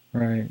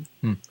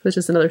 So it's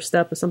just another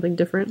step of something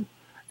different.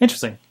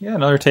 Interesting. Yeah,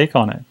 another take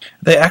on it.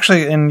 They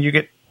actually, and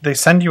they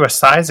send you a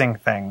sizing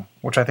thing,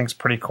 which I think is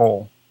pretty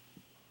cool.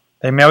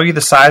 They mail you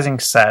the sizing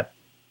set,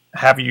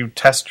 have you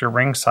test your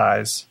ring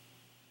size,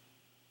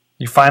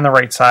 you find the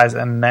right size,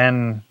 and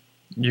then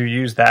you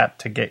use that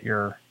to get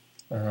your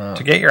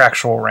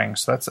actual ring.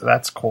 So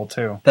that's cool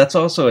too. That's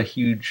also a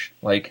huge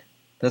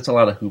that's a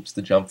lot of hoops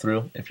to jump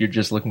through if you're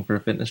just looking for a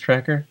fitness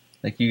tracker.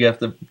 Like you have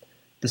to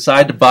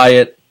decide to buy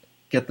it,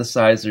 get the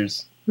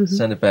sizers,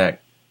 send it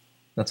back.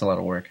 That's a lot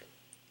of work.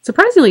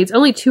 Surprisingly, it's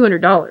only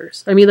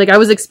 $200. I mean, like I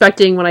was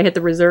expecting when I hit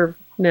the reserve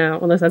now,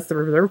 unless that's the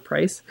reserve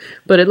price,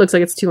 but it looks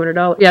like it's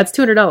 $200. Yeah, it's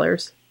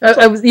 $200.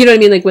 I was, you know what I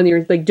mean? Like when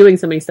you're like doing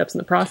so many steps in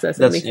the process.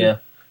 That's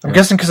I'm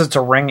guessing because it's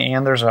a ring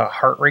and there's a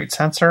heart rate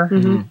sensor.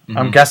 Mm-hmm.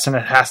 I'm guessing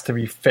it has to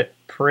be fit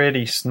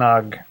pretty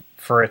snug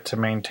for it to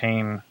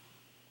maintain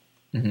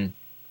and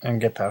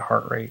get that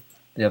heart rate.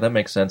 Yeah, that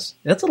makes sense.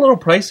 That's a little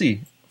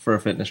pricey for a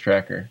fitness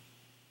tracker.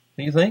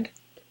 Do you think?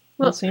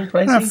 Well, That seem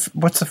pricey?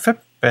 What's a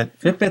Fitbit?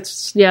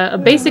 Fitbit's Yeah, a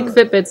basic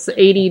Fitbit's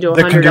 $80 to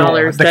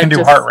 $100. That can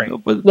do heart rate.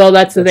 Well,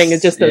 that's the thing.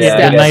 It's just those Yeah,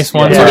 steps. The nice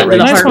ones, Yeah, are, to get the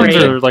the nice heart ones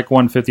rate. are like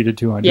 150 to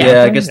 200.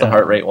 Yeah. I guess the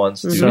heart rate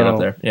ones do So- get up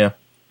there. Yeah.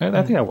 I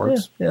think that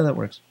works. Yeah, that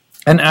works.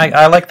 And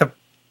I like the,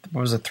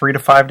 what was it, 3 to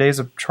 5 days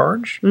of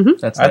charge?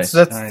 That's nice.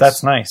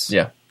 That's nice.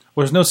 Yeah.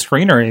 Well, there's no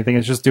screen or anything.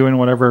 It's just doing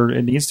whatever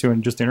it needs to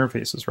and just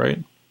interfaces,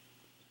 right?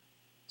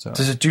 So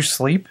Does it do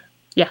sleep?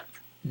 Yeah,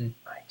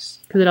 Nice.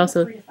 because it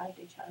also 3 to 5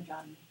 day charge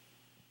on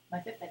my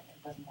Fitbit and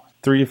it does more.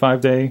 3 to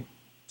 5 day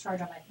Charge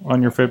on my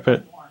On your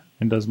Fitbit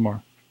Fitbit? does more. and does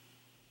more.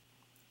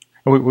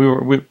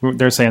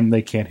 They're saying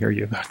they can't hear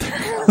you out there.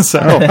 So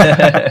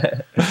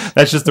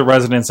that's just the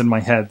resonance in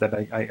my head that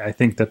I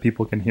think that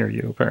people can hear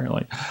you,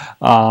 apparently.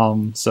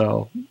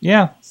 So,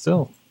 yeah,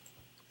 still.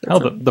 Hell,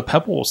 the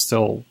Pebble is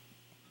still...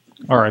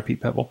 R.I.P.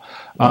 Pebble.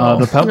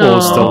 The Pebble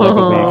is still like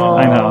a week.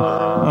 I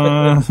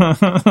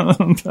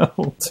know.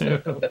 Pebble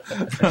too.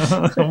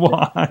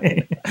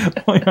 Why?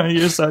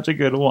 You're such a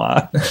good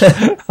why.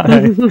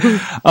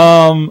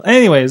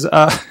 Anyways,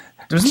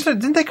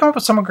 Didn't they come up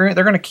with some agreement?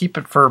 They're going to keep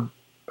it for.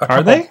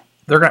 Are they?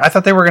 I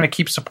thought they were going to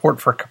keep support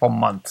for a couple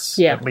months,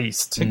 Yeah. at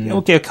least.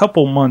 okay, a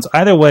couple months.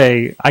 Either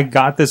way, I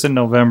got this in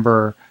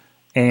November,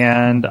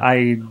 and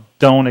I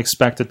don't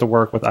expect it to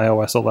work with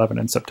iOS 11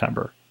 in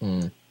September.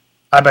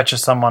 I bet you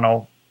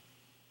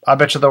I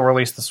bet you they'll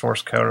release the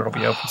source code. It'll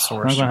be open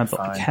source. I'm going to have to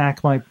Fine.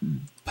 hack my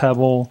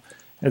Pebble.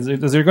 Is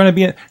there going to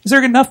be? Is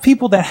there enough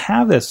people that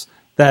have this?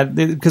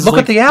 Because Look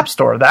at the App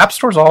Store. The App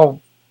Store's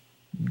all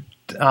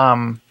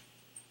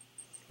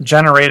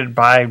generated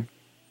by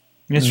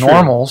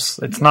normals.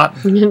 It's not.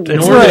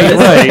 It's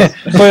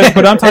right.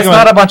 But I'm It's talking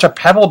not about a bunch of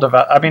Pebble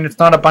it's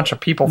not a bunch of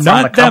people from the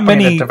not that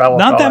company many. that developed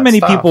Not all that many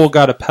stuff. people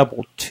got a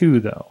Pebble 2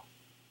 though.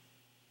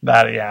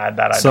 That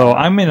I So don't know.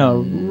 I'm in a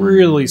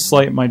really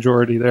slight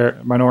minority there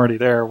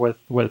with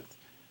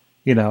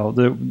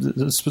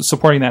the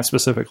supporting that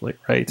specifically,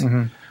 right?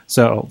 Mm-hmm.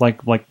 So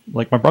like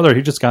my brother,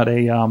 he just got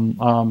a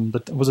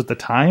was it the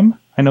Time?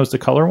 I know it's the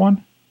color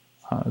one.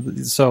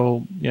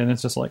 So yeah, and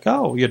it's just like,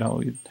 oh,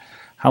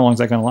 how long is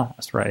that going to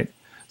last, right?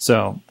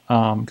 So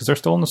because they're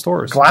still in the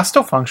stores. Glass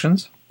still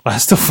functions,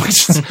 Glass still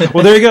functions.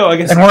 Well, there you go. I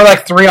guess and we're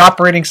like 3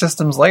 operating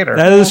systems later.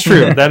 that is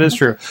true. That is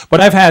true. But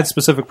I've had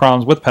specific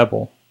problems with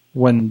Pebble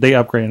when they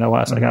upgraded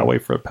OS. I got to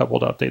wait for Pebble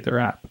to update their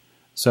app.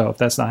 So if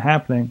that's not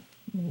happening,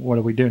 what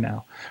do we do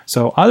now?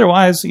 So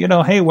otherwise,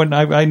 hey, when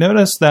I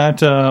noticed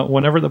that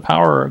whenever the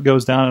power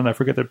goes down and I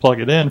forget to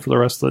plug it in for the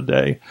rest of the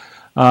day,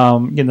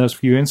 in those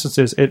few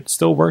instances, it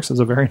still works as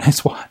a very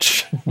nice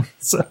watch.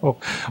 So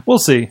we'll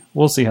see.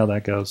 We'll see how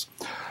that goes.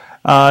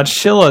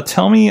 Shilla,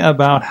 tell me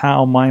about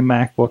how my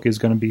MacBook is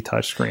going to be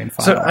touchscreen.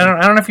 So I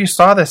don't know if you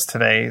saw this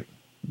today.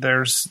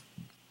 There's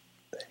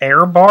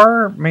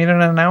AirBar made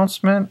an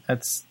announcement.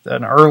 It's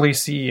an early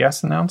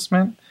CES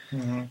announcement.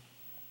 Mm-hmm.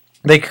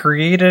 They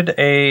created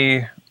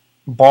a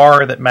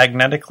bar that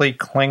magnetically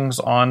clings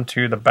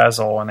onto the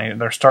bezel, and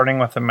they're starting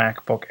with the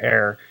MacBook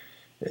Air.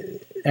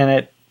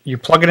 And you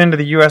plug it into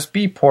the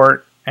USB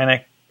port,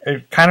 and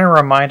it kind of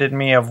reminded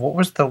me of what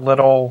was the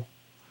little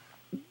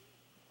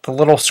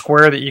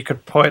square that you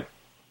could put,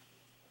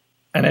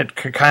 and it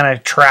could kind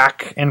of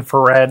track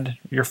infrared,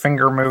 your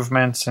finger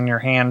movements and your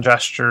hand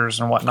gestures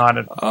and whatnot.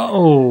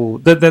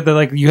 The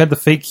like you had the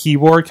fake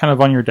keyboard kind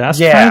of on your desk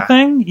Yeah. kind of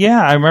thing?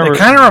 Yeah, I remember. It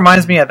kind of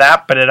reminds me of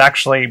that, but it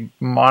actually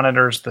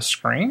monitors the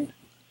screen.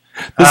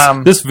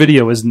 This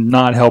video is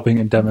not helping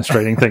in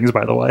demonstrating things,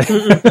 by the way.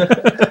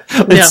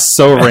 It's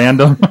so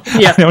random.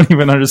 Yeah. I don't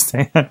even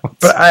understand.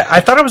 But I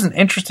thought it was an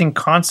interesting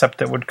concept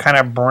that would kind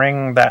of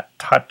bring that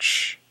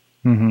touch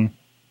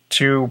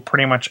to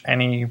pretty much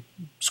any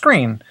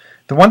screen.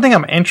 The one thing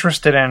I'm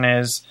interested in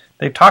is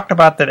they talked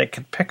about that it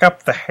could pick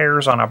up the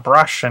hairs on a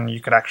brush, and you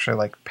could actually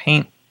like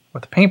paint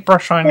with a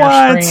paintbrush on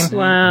your screen.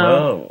 wow.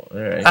 Whoa. All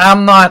right.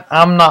 I'm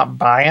not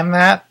buying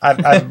that.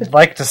 I'd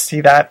like to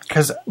see that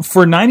because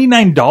For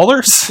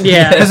 $99?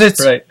 Yeah. Right.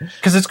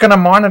 it's going to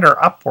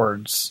monitor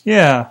upwards.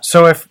 Yeah.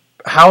 So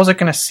how is it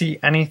going to see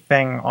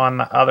anything on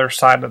the other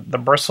side of the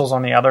bristles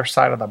on the other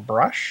side of the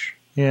brush?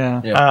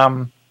 Yeah. Yeah.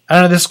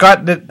 I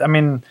don't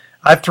know.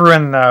 I threw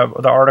in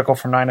the article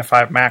from 9 to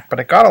 5 Mac, but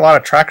it got a lot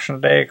of traction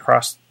today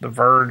across The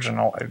Verge, and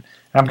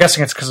I'm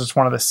guessing it's because it's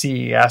one of the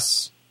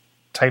CES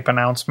type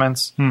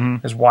announcements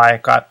is why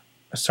it got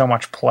so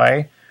much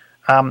play.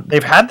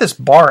 They've had this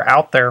bar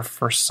out there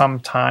for some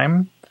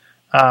time,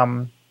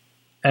 and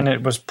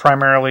it was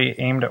primarily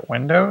aimed at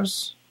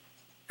Windows.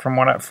 From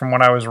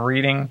what I was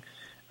reading,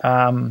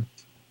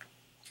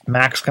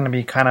 Mac's going to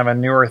be kind of a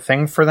newer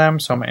thing for them,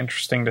 so I'm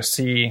interested to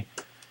see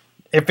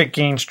if it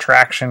gains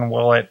traction.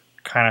 Will it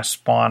kind of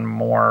spawn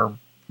more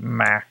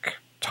Mac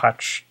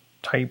touch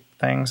type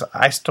things?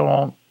 I still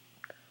don't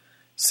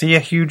see a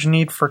huge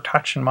need for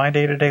touch in my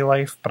day-to-day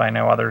life, but I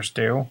know others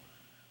do.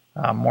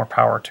 More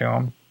power to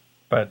them.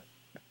 but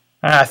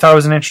I thought it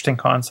was an interesting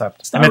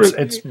concept. not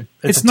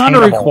it's not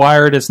attainable.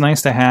 required. It's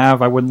nice to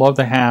have. I would love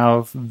to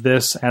have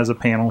this as a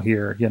panel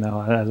here. You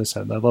know, as I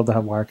said, I'd love to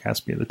have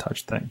Wirecast be the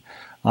touch thing.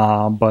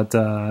 But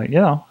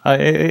you know,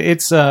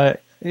 it's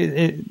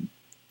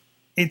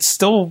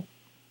still.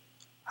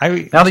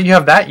 Now that you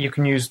have that, you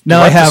can use.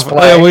 Now I have.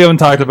 display. We haven't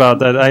talked about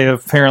that. I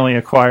have apparently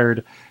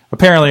acquired.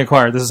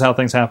 This is how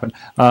things happen.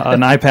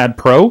 An iPad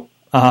Pro.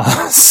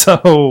 I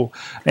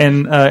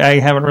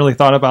haven't really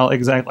thought about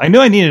exactly. I knew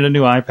I needed a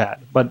new iPad,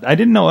 but I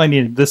didn't know I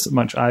needed this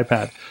much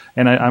iPad.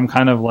 And I'm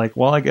kind of like,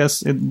 well, I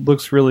guess it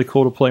looks really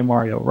cool to play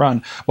Mario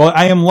Run. Well,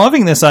 I am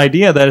loving this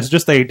idea that it's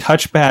just a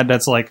touchpad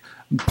that's like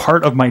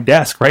part of my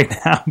desk right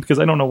now because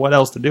I don't know what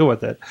else to do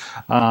with it.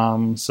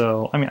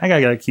 So, I mean, I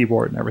gotta get a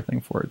keyboard and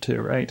everything for it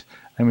too, right?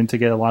 I mean, to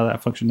get a lot of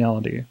that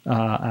functionality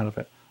out of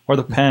it. Or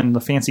the pen,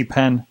 the fancy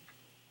pen.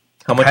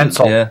 How much?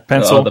 Pencil.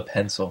 Pencil. Oh, the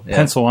pencil. Yeah.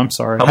 Pencil, I'm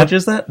sorry. How much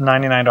is that?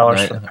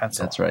 $99 for the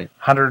pencil. That's right.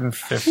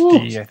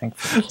 $150, I think.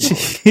 For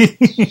the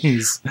keyboard.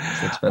 Jeez.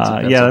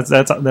 Yeah,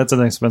 that's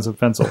an expensive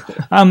pencil.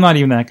 I'm not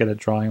even that good at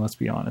drawing, let's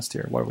be honest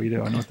here. What are we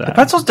doing with that? The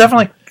pencil's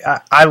definitely.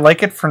 I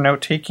like it for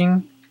note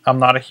taking. I'm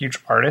not a huge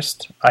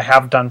artist. I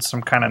have done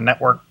some kind of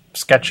network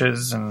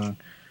sketches, and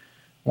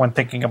when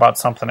thinking about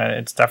something,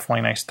 it's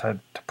definitely nice to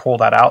pull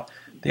that out.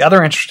 The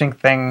other interesting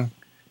thing,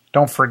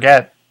 don't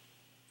forget,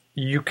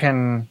 you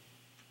can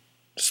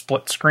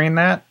split screen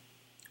that.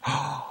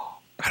 How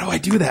do I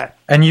do that?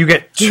 And you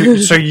get two,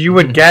 so you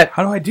would get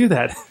How do I do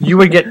that? you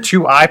would get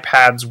 2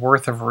 iPads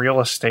worth of real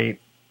estate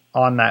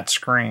on that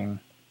screen.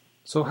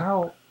 So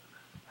how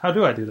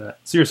do I do that?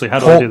 Seriously, how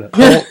do I do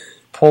that?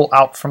 Pull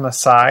out from the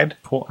side.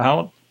 Pull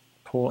out.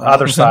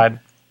 Other side.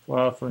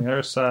 Well, from the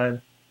other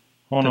side.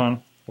 Hold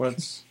on.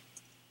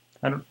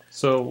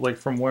 So like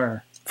from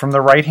where? From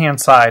the right hand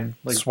side,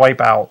 Like-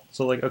 swipe out.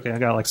 So like, okay, I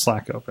got like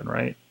Slack open,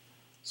 right?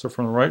 So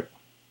from the right.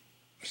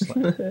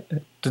 Slack.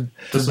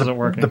 This isn't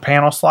working. The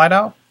panel slide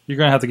out? You're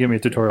gonna have to give me a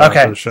tutorial Okay.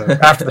 after the show.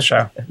 After the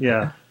show.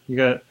 Yeah, you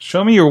got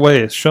show me your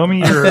ways. Show me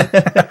your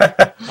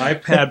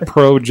iPad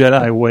Pro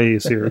Jedi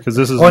ways here, because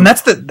this is. Well, and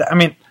that's the. I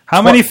mean,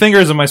 how many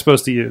fingers am I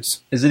supposed to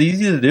use? Is it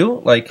easy to do?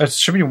 Like, it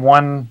should be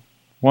one.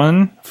 One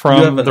You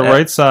from have an the app?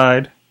 right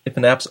side. if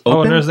an app's Oh,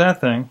 open? and there's that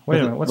thing. Wait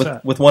a minute, what's with,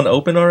 that? With one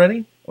open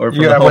already? Or from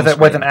Yeah, the home with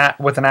screen? an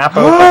app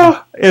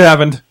open. It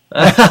happened.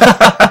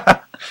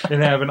 It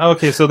happened.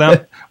 Okay, so now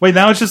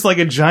now it's just like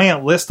a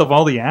giant list of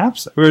all the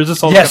apps, or is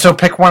this all? Yeah, so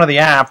pick one of the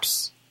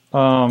apps.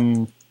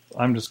 I'm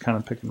just kind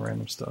of picking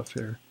random stuff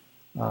here.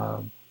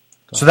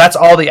 So that's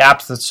all the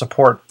apps that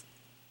support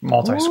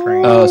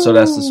multi-screen. Oh, so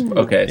that's the,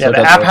 okay. Yeah, so it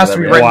the doesn't app work has with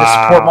to be every written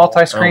app. to support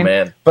multi-screen. Oh,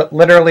 man. But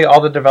literally,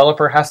 all the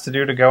developer has to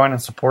do to go in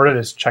and support it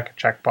is check a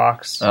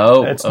checkbox.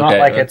 Oh, it's not okay.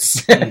 like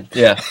it's.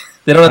 Yeah,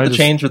 they don't have I to just-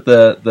 change with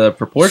the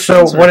proportions.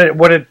 So or-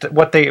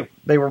 what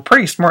they were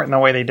pretty smart in the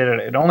way they did it.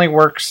 It only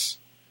works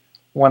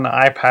when the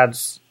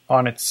iPad's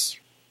on its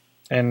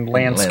in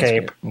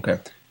landscape. Okay.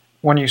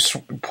 When you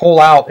pull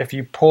out, if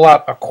you pull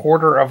out a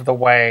quarter of the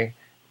way,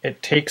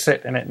 it takes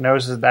it and it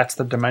knows that that's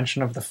the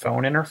dimension of the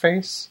phone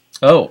interface.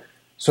 Oh,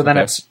 So then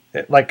Okay. it's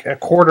like a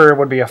quarter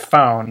would be a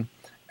phone,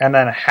 and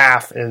then a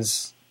half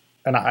is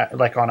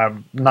like on a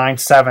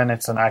 9.7,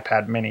 it's an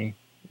iPad Mini.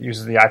 It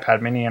uses the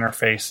iPad Mini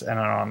interface, and then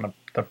on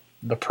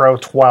the Pro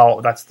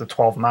 12, that's the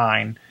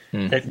 12.9.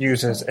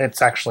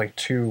 It's actually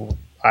 2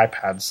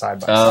 iPads side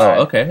by side.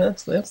 oh, okay.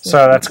 That's So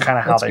that's kind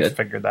of how that's they good.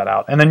 figured that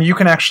out. And then you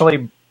can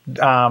actually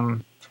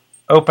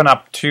open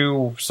up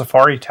 2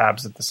 Safari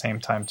tabs at the same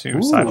time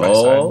too, side by side.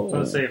 Oh,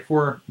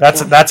 That's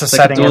a like a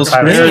setting dual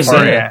inside of screen,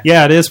 Safari. yeah.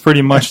 Yeah, it is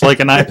pretty much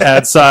like an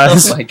iPad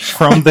size Oh my God.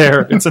 from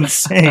there. It's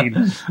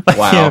insane. Like,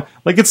 Wow. yeah,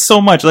 like it's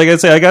so much. Like I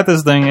say, I got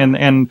this thing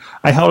and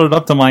I held it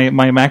up to my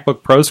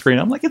MacBook Pro screen.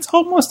 I'm like, it's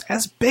almost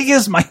as big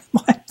as my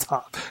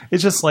laptop.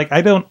 It's just like,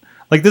 I don't,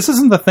 like, this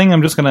isn't the thing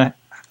I'm just going to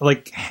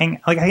like hang,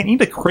 like I need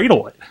to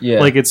cradle it. Yeah.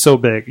 Like it's so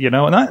big, you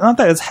know, not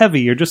that it's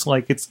heavy. You're just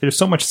like, there's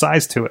so much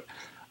size to it.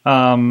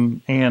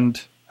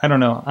 And I don't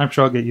know. I'm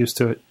sure I'll get used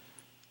to it.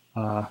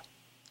 I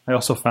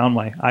also found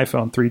my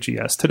iPhone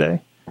 3GS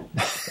today.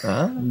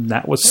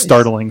 That was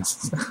startlingly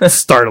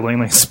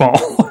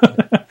small.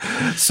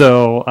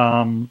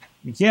 So,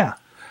 yeah.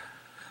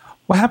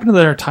 What happened to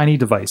their tiny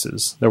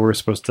devices that were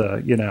supposed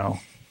to,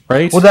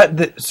 right? Well,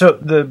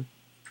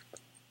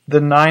 the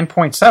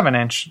 9.7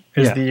 inch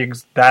is Yeah.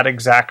 that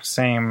exact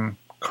same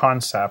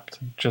concept,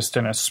 just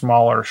in a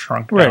smaller,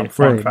 shrunk down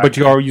form right.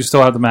 factor. But you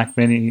still have the Mac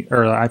Mini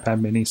or the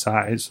iPad Mini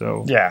size,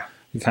 so Yeah.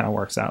 it kind of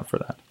works out for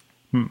that.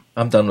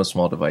 I'm done with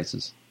small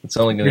devices. It's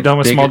only going You're done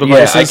with bigger. small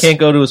devices? Yeah, I can't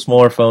go to a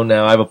smaller phone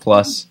now. I have a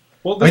Plus.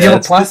 Well, But you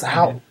have a Plus,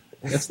 how?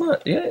 It's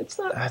not. Yeah, it's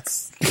not.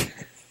 That's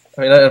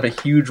I mean, I have a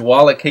huge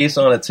wallet case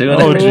on it too.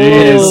 And Oh, everything.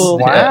 jeez.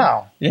 Yeah.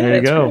 wow. Yeah, There you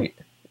it's go. great.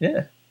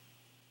 Yeah,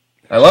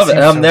 I love it.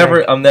 Seems And so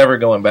big. I'm never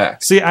going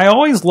back. See, I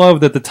always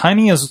love that the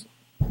tiniest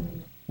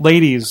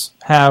ladies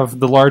have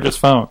the largest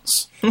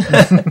phones.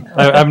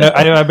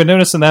 I've been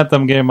noticing that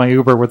them getting my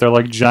Uber with their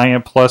like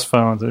giant Plus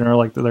phones, and they're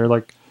like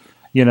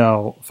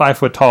 5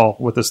 foot tall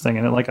with this thing,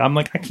 and I'm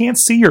like, I can't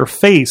see your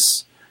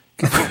face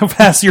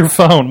past your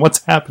phone.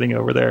 What's happening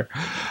over there?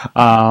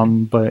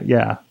 But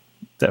yeah,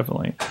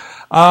 definitely.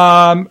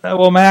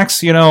 Well,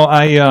 Max,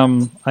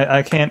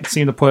 I can't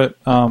seem to put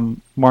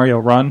Mario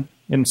Run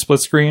in split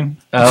screen.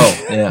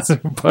 Oh, yeah.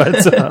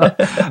 but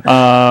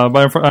I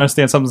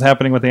understand something's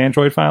happening with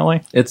Android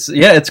finally.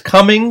 It's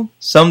coming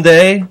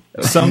someday.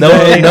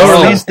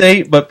 No release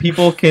date, but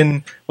people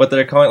can, what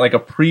they're calling like a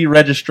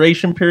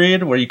pre-registration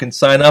period, where you can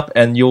sign up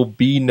and you'll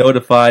be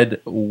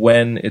notified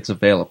when it's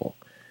available,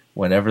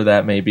 whenever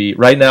that may be.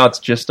 Right now, it's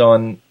just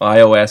on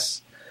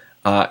iOS,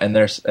 and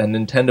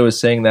Nintendo is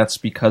saying that's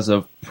because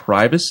of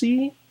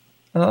privacy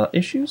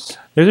issues.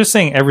 They're just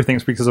saying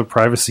everything's because of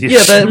privacy Yeah,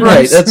 issues.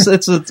 right. It's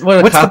what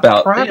a What's cop the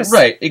out. privacy?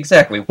 Right,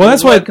 exactly. Well,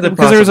 that's What why, could it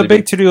because there's a possibly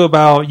big to-do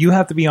about you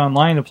have to be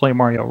online to play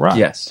Mario Run. be?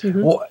 Yes.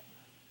 Well,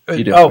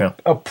 You do, oh,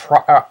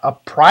 yeah. a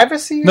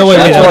privacy? No, wait,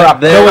 issue? wait, Or no, a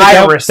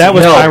that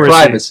was No, piracy.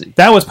 privacy.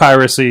 That was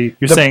piracy.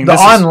 You're saying the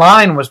this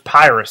online was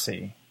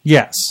piracy.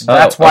 yes.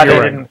 That's why okay, they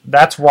right. didn't.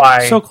 That's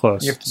why So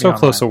close. you have to be So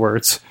close to online.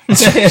 words.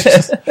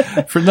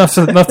 For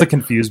enough to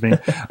confuse me.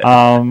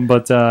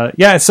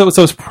 Yeah, so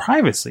it's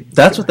privacy.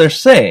 That's what they're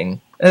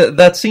saying.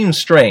 That seems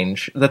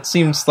strange. That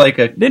seems like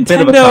a bit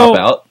of a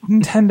cop-out.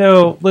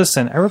 Nintendo,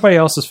 listen, everybody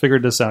else has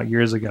figured this out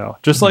years ago.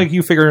 Just like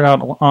you figured it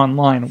out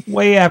online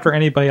way after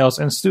anybody else,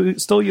 and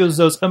still use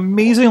those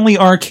amazingly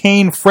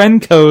arcane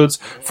friend codes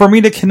for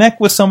me to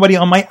connect with somebody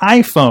on my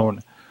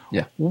iPhone.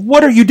 Yeah.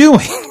 What are you doing?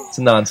 It's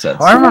nonsense.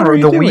 I remember What are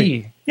you the doing?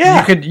 Wii.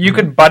 Yeah. you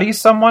could buddy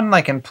someone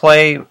like and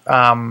play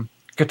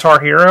Guitar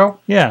Hero,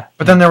 Yeah.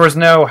 but then there was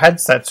no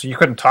headset, so you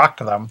couldn't talk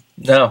to them.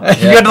 No.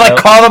 You had to like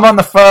call them on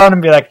the phone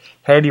and be like,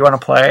 "Hey, do you want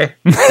to play?"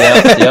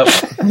 Yep.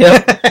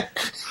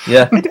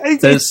 Yeah.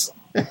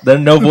 There's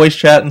no voice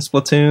chat in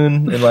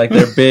Splatoon in like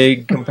their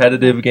big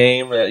competitive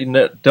game.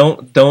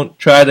 Don't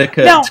try to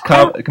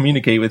Now,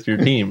 communicate with your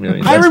team. I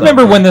mean, I that's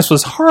remember not when this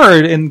was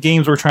hard and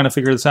games were trying to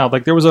figure this out.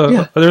 Like there was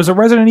a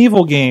Resident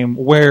Evil game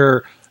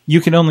where you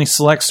can only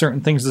select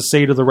certain things to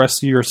say to the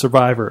rest of your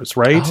survivors,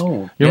 right?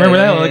 Oh, you remember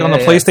yeah, that? yeah, Like yeah, on the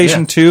yeah, PlayStation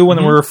yeah. 2 when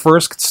we were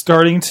first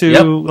starting to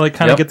kind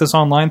of Yep. get this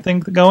online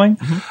thing going.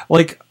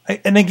 Like,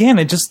 and again,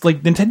 it just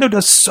like Nintendo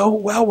does so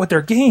well with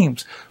their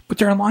games, but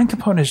their online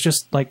component is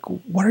just like,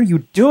 what are you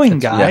doing,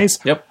 guys?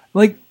 Yep.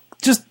 Like,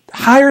 just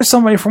hire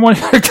somebody from one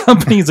of your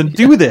companies and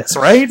do this,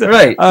 right?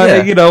 Right,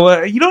 yeah. You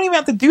don't even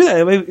have to do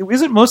that.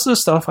 Isn't most of the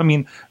stuff? I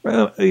mean,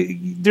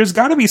 there's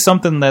got to be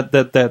something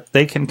that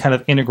they can kind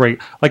of integrate.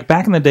 Like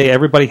back in the day,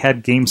 everybody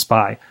had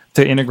GameSpy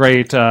to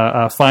integrate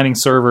finding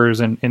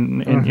servers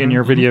in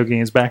your video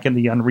games back in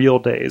the Unreal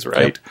days,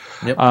 right?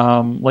 Yep.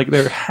 Like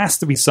there has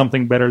to be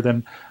something better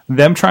than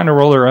them trying to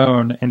roll their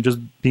own and just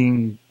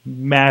being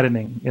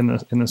maddening in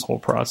this whole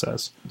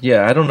process.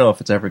 Yeah, I don't know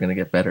if it's ever going to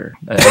get better.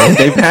 I mean,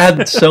 they've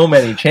had so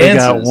many chances. They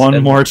got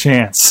one more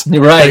chance.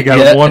 Right, They got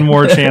yeah. one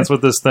more chance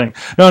with this thing.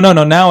 No.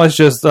 Now it's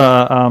just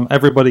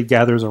everybody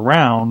gathers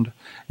around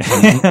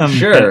and,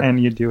 Sure.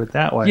 and you do it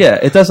that way. Yeah,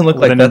 it doesn't look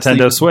With like a that's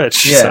Nintendo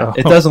Switch. Yeah, so.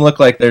 it doesn't look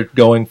like they're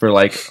going for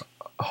like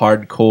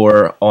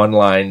hardcore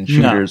online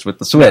shooters with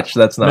the Switch.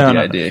 That's not the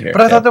idea here.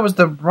 But I thought that was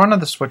the run of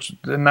the Switch,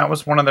 and that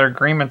was one of their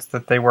agreements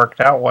that they worked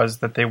out, was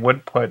that they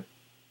would put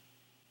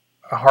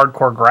a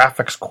hardcore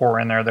graphics core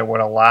in there that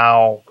would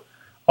allow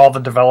all the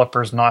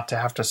developers not to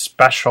have to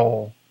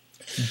special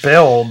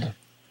build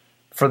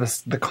for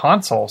the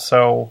console.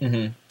 So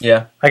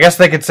Yeah, I guess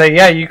they could say,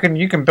 yeah, you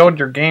can build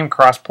your game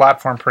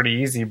cross-platform pretty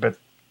easy, but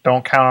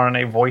don't count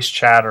on a voice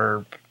chat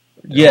or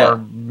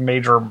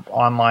major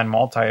online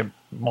multiplayer.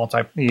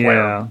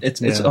 Yeah.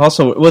 it's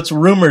also what's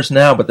rumors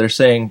now, but they're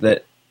saying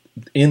that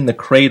in the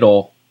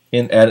cradle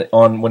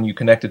on when you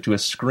connect it to a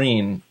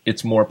screen,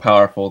 it's more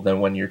powerful than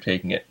when you're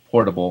taking it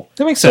portable.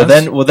 That makes So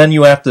sense. then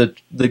you have to,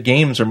 the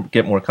games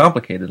get more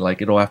complicated.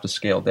 Like it'll have to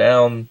scale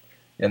down,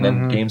 and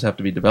then games have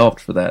to be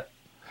developed for that.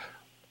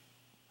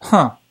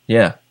 Huh.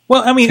 Yeah.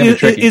 Well, I mean, Kinda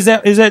tricky. is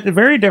that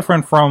very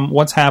different from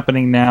what's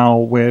happening now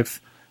with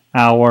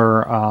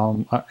our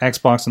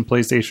Xbox and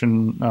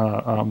PlayStation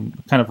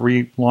kind of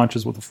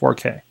relaunches with the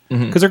 4K?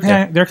 Because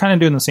they're kind of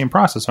doing the same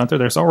process, aren't they?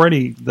 There's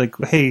already like,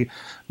 hey,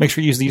 make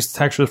sure you use these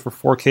textures for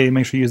 4K.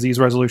 Make sure you use these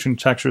resolution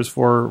textures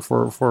for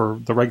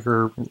the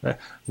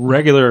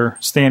regular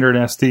standard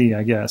SD,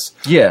 I guess.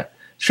 Yeah,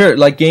 sure.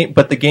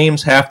 But the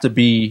games have to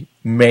be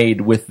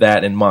made with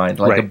that in mind.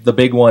 Like Right. the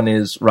big one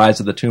is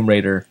Rise of the Tomb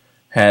Raider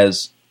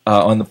has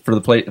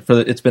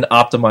it's been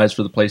optimized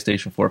for the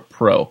PlayStation 4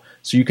 Pro,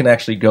 so you can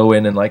actually go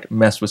in and like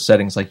mess with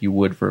settings like you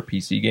would for a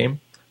PC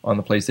game on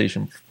the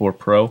PlayStation 4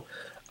 Pro,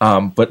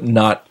 but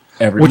not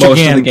most of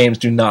the games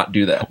do not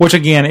do that. Which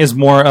again is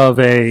more of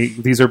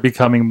these are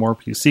becoming more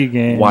PC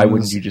games. Why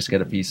wouldn't you just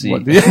get a PC?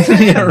 What-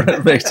 Yeah,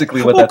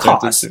 basically what that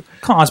turns into.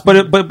 cost,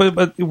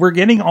 but we're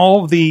getting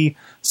all of the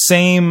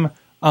same.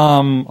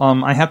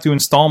 I have to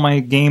install my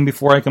game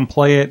before I can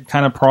play it.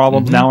 Kind of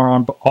problems now are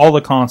on all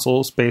the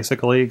consoles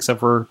basically,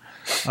 except for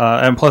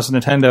and plus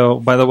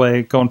Nintendo. By the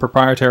way, going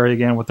proprietary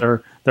again with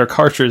their their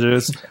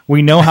cartridges.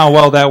 We know how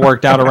well that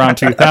worked out around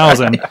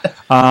 2000 with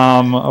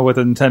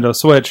the Nintendo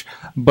Switch,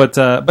 but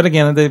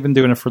again, they've been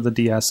doing it for the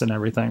DS and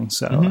everything.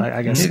 So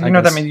I guess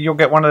that I mean you'll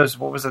get one of those.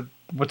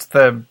 What's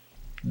the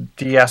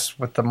DS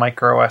with the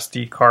micro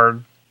SD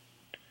card?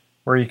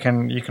 Where you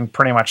can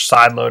pretty much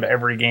sideload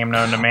every game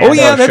known to man. Oh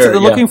yeah,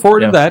 looking forward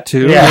to that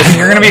too. Yeah,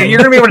 you're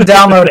gonna be able to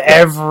download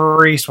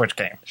every Switch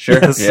game. Sure,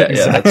 Yes,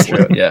 yeah, that's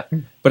true. Yeah,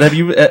 but have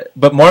you?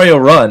 But Mario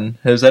Run,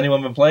 has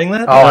anyone been playing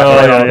that? Oh, I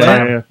play it all the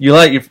time. yeah. You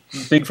like? You're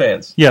big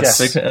fans. Yes,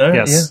 Big fan?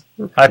 yes.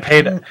 Yeah. I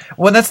paid.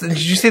 Well,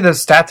 did you see the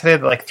stat today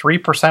that like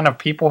 3% of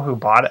people who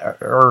bought it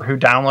or who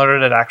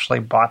downloaded it actually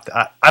bought?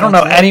 I don't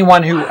know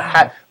anyone who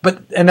had,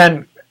 and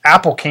then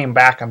Apple came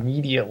back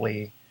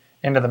immediately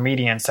into the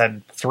media and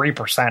said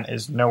 3%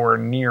 is nowhere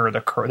near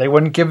the they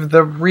wouldn't give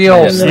the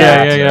real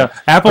stats. Yeah.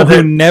 Apple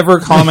who never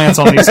comments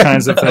on these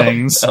kinds of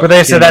things. But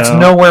they said that's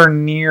nowhere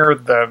near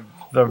the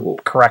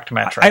correct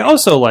metric. I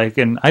also like,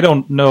 and I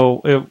don't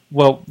know,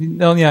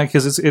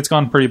 because it's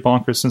gone pretty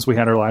bonkers since we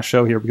had our last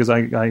show here, because I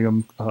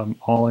am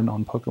all in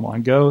on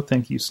Pokemon Go.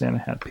 Thank you, Santa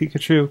Hat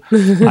Pikachu.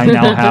 I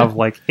now have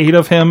like 8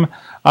 of him.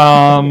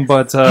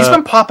 But he's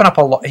been popping up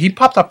a lot. He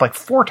popped up like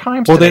 4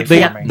 times. Well,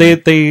 today for me.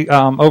 they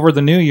over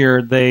the new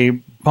year they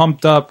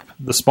bumped up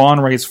the spawn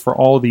rates for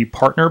all the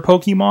partner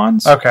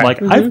Pokemons. Okay,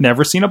 like I've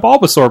never seen a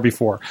Bulbasaur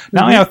before.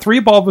 Now I have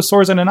 3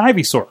 Bulbasaurs and an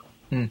Ivysaur.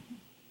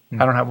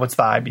 I don't have what's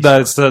the Ivysaur.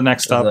 That's the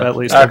next up, at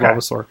least, for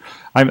Bulbasaur.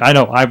 I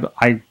know.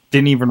 I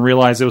didn't even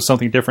realize it was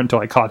something different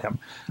until I caught him.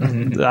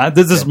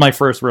 This is my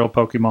first real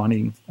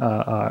Pokemon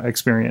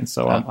experience,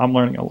 so I'm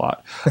learning a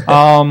lot.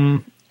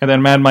 And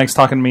then Mad Mike's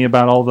talking to me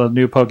about all the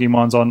new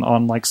Pokemons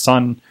on like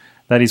Sun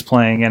that he's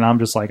playing, and I'm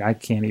just like, I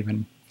can't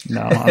even.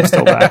 No, I'm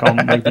still back on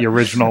like the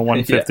original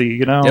 150.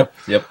 You know.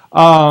 Yep.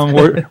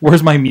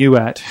 Where's my Mew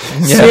at?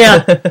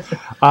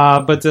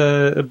 But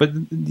there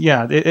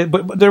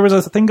was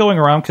a thing going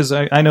around because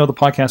I know the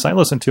podcasts I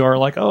listen to are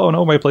like, oh,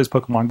 nobody plays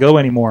Pokemon Go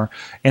anymore,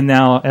 and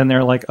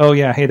they're like, oh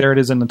yeah, hey, there it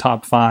is in the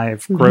top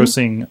 5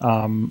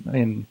 grossing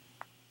in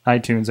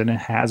iTunes, and it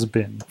has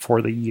been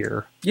for the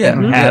year. Yeah,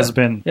 has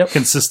been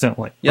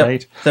consistently,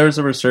 right? There was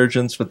a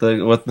resurgence with the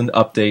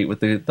update, with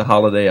the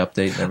holiday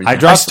update and everything.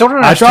 I still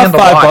don't understand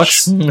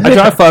 $5. I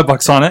dropped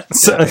 $5 on it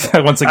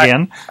once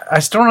again. I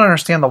still don't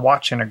understand the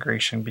watch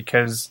integration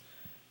because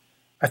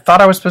I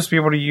thought I was supposed to be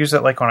able to use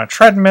it like on a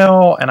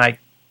treadmill, and I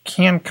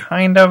can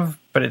kind of,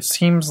 but it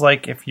seems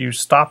like if you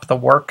stop the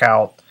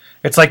workout,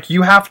 it's like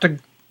you have to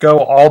go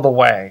all the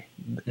way.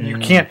 You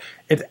can't.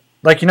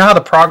 Like, you know how the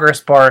progress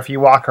bar, if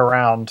you walk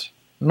around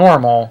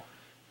normal,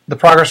 the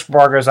progress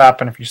bar goes up,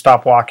 and if you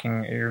stop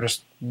walking, you're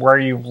just where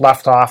you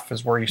left off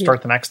is where you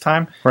start the next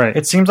time. Right.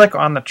 It seems like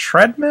on the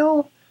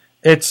treadmill,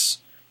 if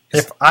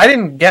I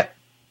didn't get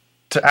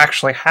to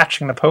actually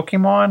hatching the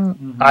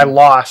Pokemon, I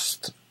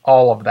lost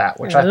all of that,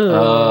 which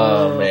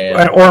oh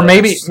man, or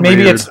maybe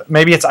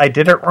it's I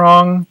did it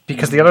wrong,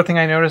 because the other thing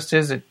I noticed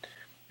is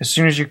as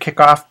soon as you kick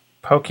off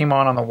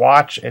Pokemon on the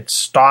watch, it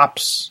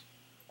stops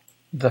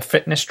the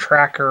fitness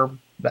tracker,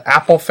 the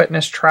Apple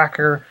Fitness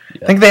tracker.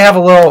 I think they have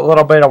a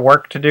little bit of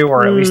work to do,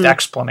 or at least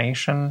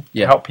explanation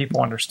to help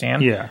people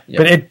understand.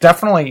 But it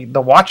definitely,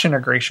 the watch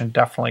integration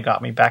definitely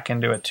got me back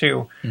into it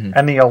too.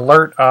 And the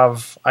alert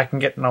of, I can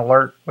get an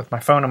alert with my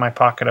phone in my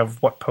pocket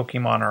of what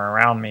Pokemon are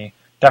around me,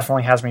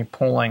 definitely has me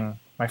pulling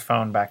my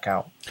phone back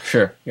out.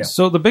 Sure. Yeah.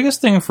 So the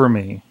biggest thing for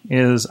me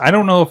is, I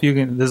don't know if you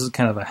can, this is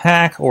kind of a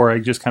hack, or I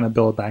just kind of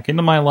build it back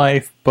into my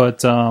life,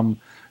 but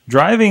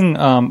driving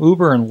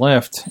Uber and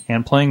Lyft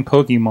and playing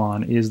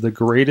Pokemon is the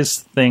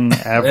greatest thing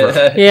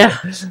ever.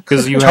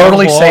 Because you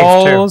totally have safe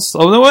too.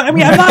 Oh, I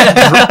mean,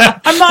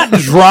 I'm not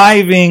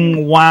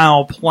driving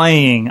while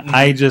playing.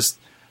 I just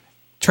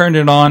turned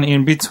it on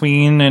in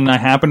between, and I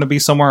happen to be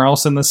somewhere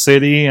else in the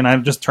city, and I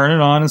just turn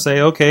it on and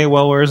say, okay,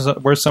 well, where's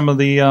some of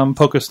the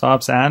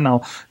Pokestops at, and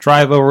I'll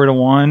drive over to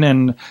one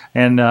and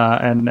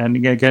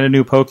get a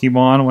new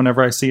Pokemon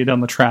whenever I see it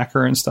on the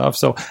tracker and stuff.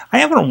 So I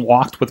haven't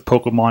walked with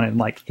Pokemon in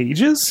like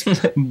ages,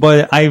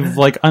 but I've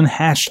like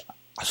unhatched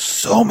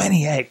so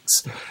many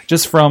eggs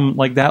just from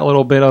like that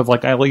little bit of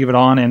like, I leave it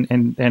on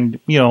and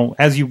you know,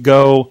 as you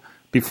go,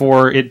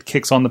 before it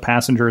kicks on the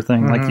passenger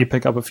thing, like you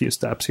pick up a few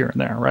steps here and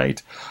there,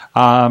 right?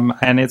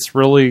 And it's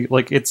really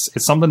like it's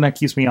something that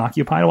keeps me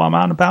occupied while I'm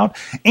out and about.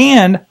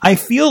 And I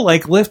feel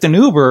like Lyft and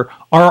Uber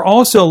are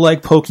also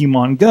like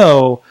Pokemon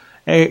Go,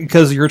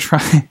 because you're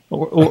trying,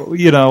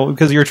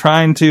 because you're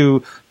trying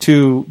to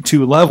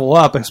level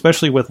up,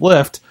 especially with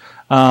Lyft.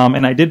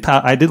 And I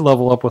did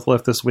level up with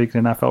Lyft this week,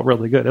 and I felt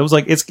really good. It was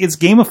like it's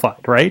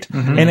gamified, right?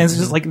 And it's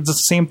just like it's the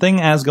same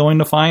thing as going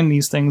to find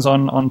these things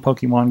on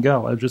Pokemon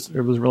Go. It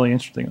was really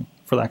interesting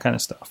for that kind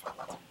of stuff.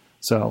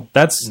 So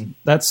that's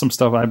some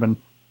stuff I've been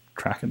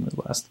tracking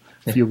the last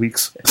few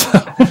weeks.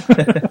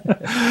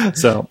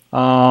 So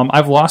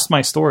I've lost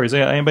my stories.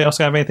 Anybody else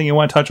have anything you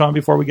want to touch on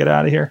before we get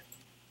out of here?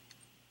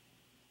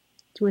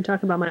 Do you want to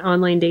talk about my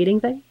online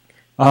dating thing?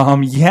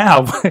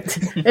 Yeah.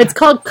 It's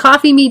called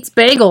Coffee Meets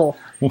Bagel.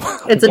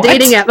 It's a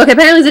dating app. Okay,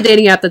 apparently it's a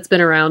dating app that's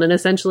been around, and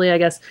essentially, I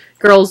guess,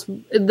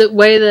 the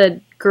way that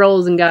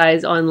girls and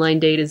guys online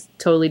date is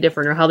totally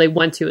different, or how they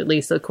want to, at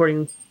least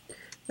according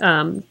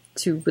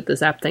to what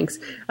this app thinks.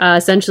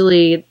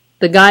 Essentially,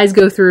 the guys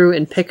go through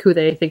and pick who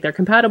they think they're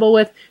compatible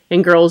with,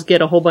 and girls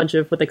get a whole bunch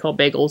of what they call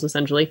bagels,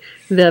 essentially.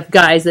 The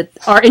guys that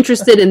are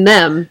interested in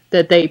them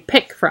that they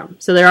pick from.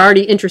 So they're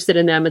already interested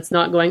in them. It's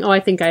not going, oh,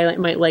 I think I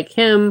might like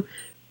him,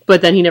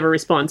 but then he never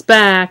responds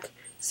back.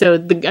 So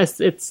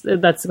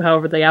that's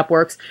however the app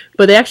works.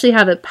 But they actually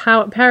have it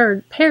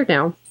paired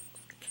now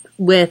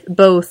with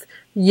both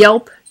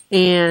Yelp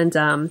and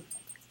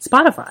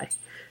Spotify.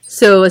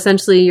 So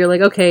essentially, you're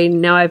like, okay,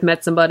 now I've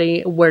met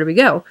somebody. Where do we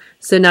go?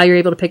 So now you're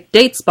able to pick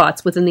date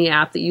spots within the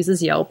app that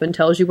uses Yelp and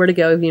tells you where to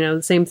go. You know,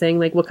 the same thing,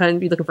 like what kind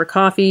you're looking for,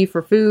 coffee,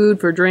 for food,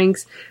 for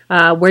drinks,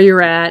 where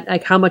you're at,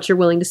 like how much you're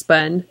willing to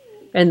spend,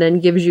 and then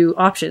gives you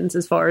options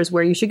as far as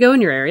where you should go in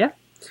your area.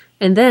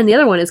 And then the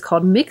other one is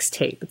called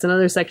Mixtape. It's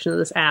another section of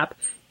this app,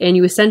 and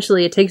you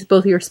essentially, it takes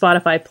both of your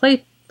Spotify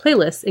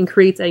playlists and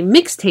creates a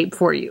mixtape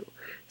for you.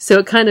 So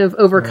it kind of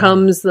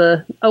overcomes we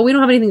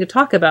don't have anything to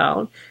talk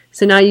about.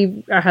 So now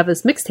you have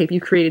this mixtape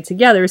you created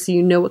together, so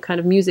you know what kind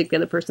of music the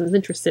other person's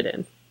interested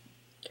in.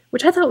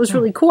 Which I thought was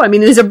really cool. I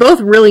mean, these are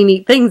both really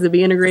neat things to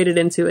be integrated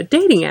into a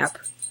dating app.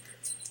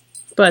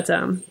 But,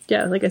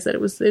 yeah, like I said,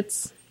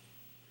 it's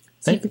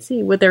so you can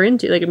see what they're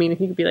into. Like, I mean, you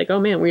could be like, oh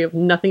man, we have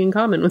nothing in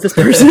common with this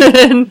person.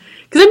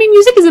 Because, I mean,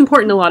 music is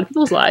important in a lot of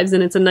people's lives,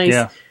 and it's a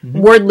nice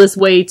wordless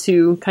way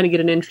to kind of get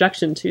an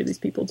introduction to these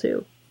people,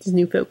 too. These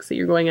new folks that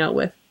you're going out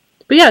with.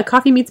 But yeah,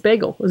 Coffee Meets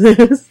Bagel.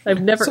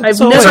 I've never it's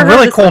a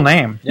really cool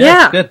name.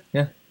 Yeah. It's good.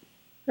 Yeah.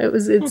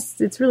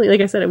 It's really,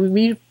 like I said,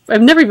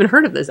 I've never even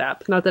heard of this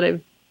app. Not that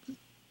I've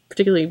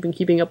particularly been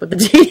keeping up with the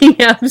dating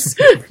apps,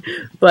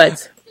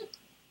 but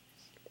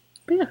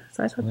yeah.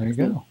 So I thought there you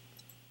go.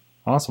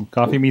 Awesome.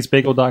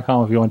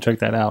 CoffeeMeetsBagel.com if you want to check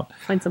that out.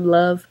 Find some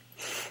love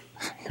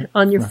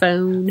on your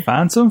phone.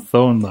 Find some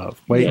phone love.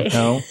 Wait,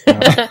 no.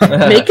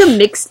 Make a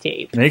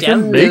mixtape.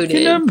 Download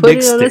it. Put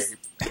it on a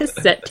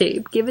cassette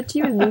tape. Give it to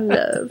your new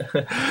love.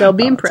 They'll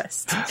be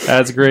impressed.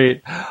 That's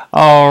great.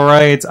 All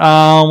right.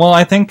 Well,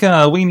 I think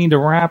we need to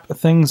wrap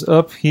things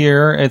up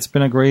here. It's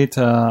been a great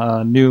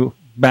new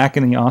back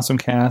in the Awesome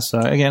Cast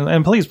again.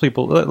 And please,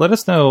 people, let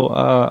us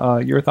know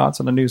your thoughts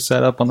on the new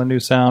setup, on the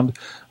new sound,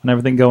 on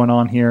everything going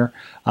on here.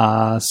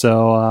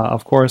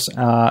 Of course,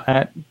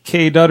 at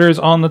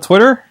KDutters on the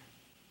Twitter.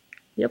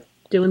 Yep,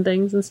 doing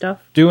things and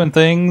stuff. Doing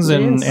things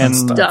and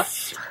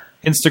stuff.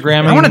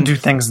 Instagramming. I want to do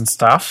things and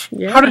stuff.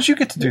 Yeah. How did you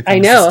get to do things I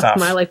know. and stuff?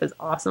 My life is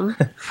awesome.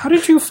 How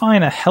did you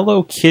find a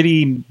Hello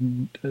Kitty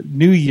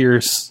New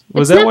Year's?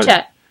 Was that Snapchat.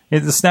 What?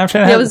 Is the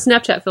Snapchat? Yeah, it was a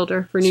Snapchat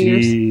filter for New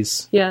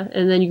Year's. Yeah,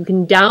 and then you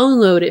can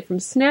download it from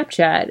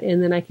Snapchat,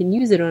 and then I can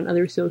use it on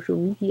other social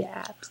media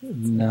apps.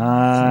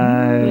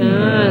 Nice.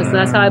 Yeah, so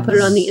that's how I put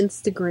it on the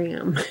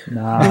Instagram.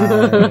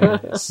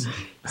 Nice.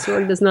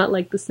 Sorg does not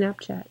like the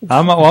Snapchat.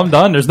 I'm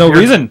done. There's no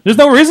reason. There's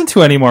no reason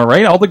to anymore,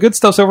 right? All the good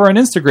stuff's over on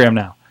Instagram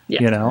now.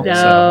 Yeah. You know,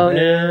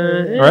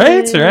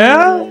 right?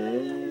 Yeah.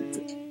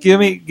 Give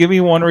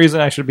me one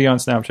reason I should be on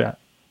Snapchat.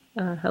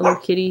 Hello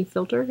Kitty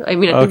filter. I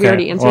mean, I think we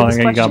already answered this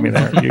question. You got me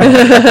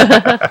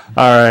there.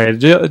 All right,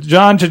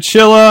 John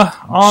Chichilla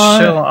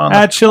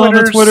at Chilla on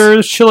the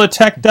Twitters,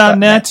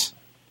 chillatech.net.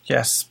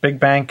 Yes, Big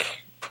Bank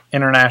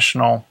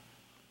International.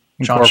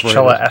 John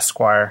Chichilla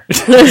Esquire.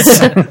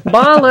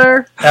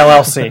 Baller.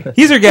 LLC.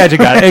 He's your gadget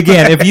guy.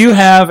 Again, if you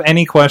have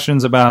any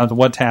questions about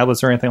what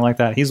tablets or anything like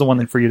that, he's the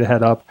one for you to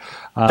head up.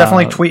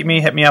 Definitely tweet me,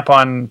 hit me up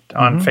on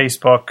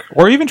Facebook.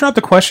 Or even drop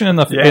the question in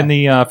the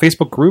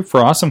Facebook group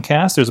for Awesome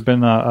Cast. There's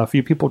been a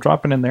few people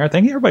dropping in there. I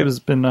think everybody's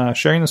been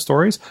sharing the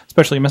stories,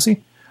 especially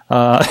Missy.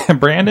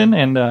 Brandon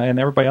and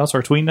everybody else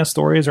are tweeting us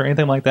stories or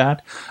anything like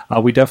that.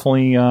 We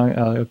definitely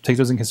take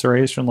those in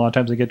consideration. A lot of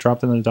times they get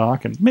dropped in the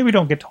dock, and maybe we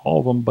don't get to all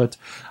of them, but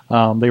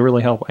they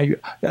really help.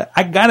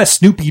 I got a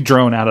Snoopy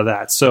drone out of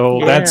that,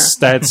 so that's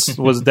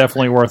was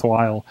definitely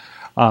worthwhile.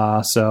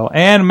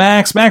 And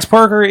Max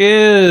Parker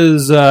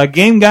is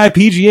Game Guy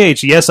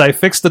PGH. Yes, I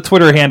fixed the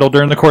Twitter handle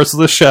during the course of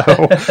the show.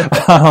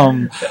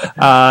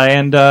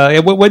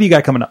 What do you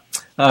got coming up?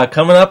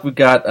 Coming up, we've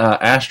got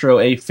Astro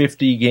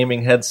A50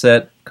 gaming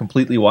headset,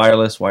 completely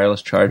wireless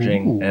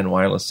charging, and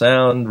wireless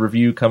sound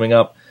review coming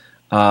up.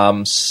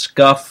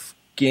 Scuff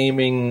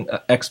Gaming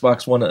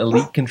Xbox One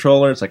Elite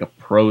controller. It's like a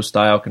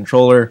pro-style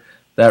controller.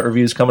 That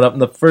review is coming up.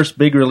 And the first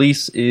big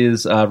release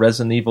is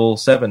Resident Evil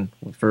 7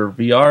 for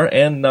VR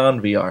and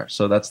non-VR.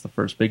 So that's the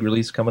first big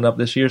release coming up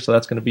this year. So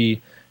that's going to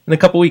be in a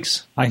couple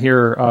weeks. I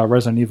hear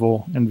Resident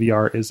Evil in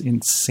VR is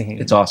insane.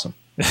 It's awesome.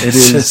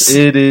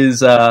 It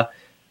is a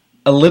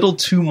little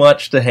too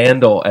much to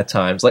handle at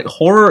times. Like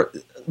horror,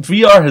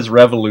 VR has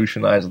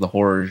revolutionized the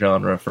horror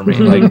genre for me.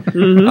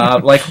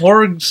 Like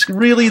horror,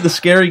 really, the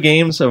scary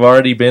games have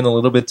already been a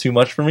little bit too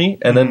much for me.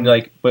 And then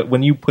but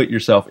when you put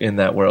yourself in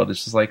that world,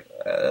 it's just like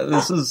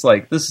this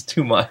is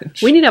too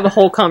much. We need to have a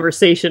whole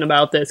conversation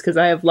about this because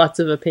I have lots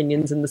of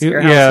opinions in the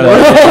Scare House.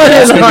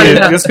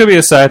 Yeah, this could be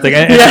a side thing.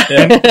 And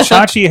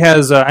Chachi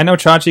has, I know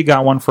Chachi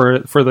got one for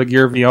the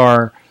Gear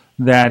VR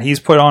that he's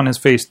put on his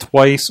face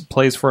twice,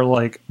 plays for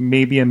like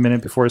maybe a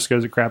minute before it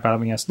scares the crap out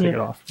of him. He has to take it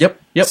off. Yep.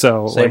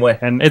 So same like, way.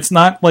 and it's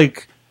not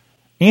like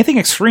anything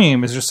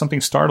extreme. It's just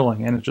something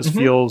startling, and it just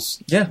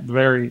feels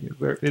very,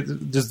 it's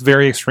just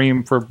very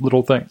extreme for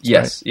little things.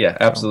 Yes. Right? Yeah.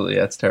 Absolutely.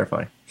 That's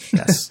terrifying.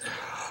 Yes.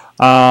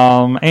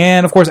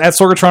 And of course, at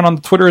Sorgatron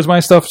on Twitter is my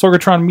stuff,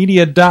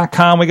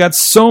 sorgatronmedia.com. We got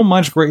so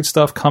much great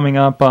stuff coming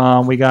up.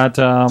 We got,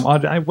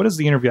 what is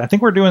the interview? I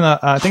think we're doing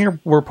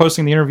we're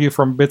posting the interview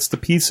from Bits to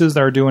Pieces.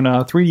 They're doing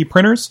 3D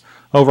printers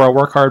over at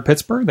Work Hard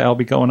Pittsburgh. That'll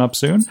be going up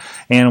soon.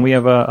 And we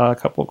have a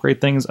couple of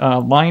great things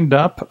lined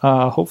up,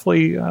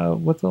 hopefully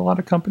with a lot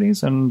of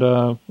companies and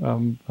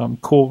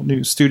cool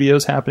new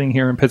studios happening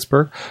here in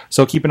Pittsburgh.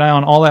 So keep an eye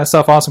on all that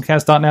stuff,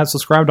 awesomecast.net.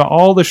 Subscribe to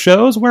all the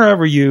shows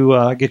wherever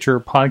you get your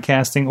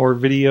podcasting or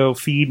video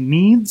feed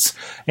needs.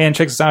 And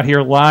check us out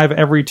here live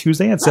every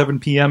Tuesday at 7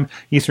 p.m.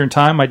 Eastern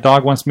Time. My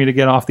dog wants me to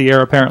get off the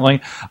air,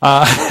 apparently.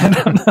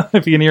 I don't know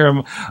if you can hear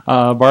him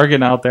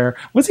barking out there.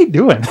 What's he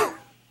doing?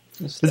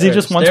 Does he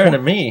just want staring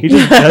at me? He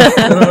just,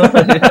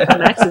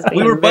 Max is We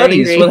being were very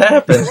buddies. angry. What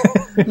happened?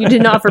 You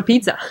didn't offer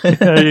pizza.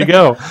 there you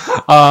go.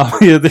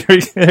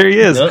 There he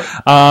is. Yep.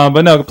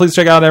 But no, please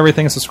check out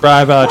everything.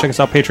 Subscribe. Check us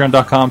out,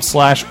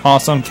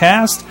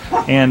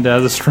 patreon.com/awesomecast. And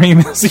the stream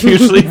is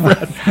usually read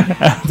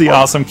at the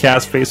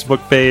Awesomecast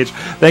Facebook page.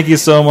 Thank you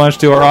so much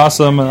to our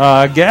awesome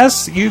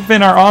guests. You've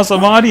been our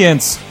awesome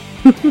audience.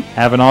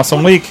 Have an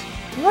awesome week.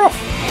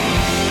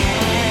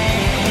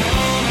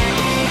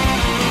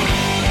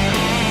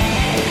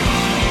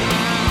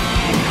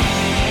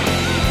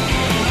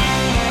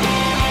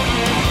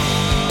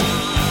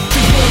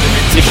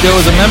 This show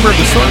is a member of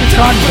the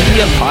Sorgatron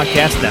Media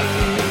Podcast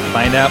Network.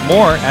 Find out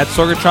more at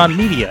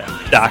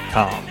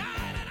sorgatronmedia.com.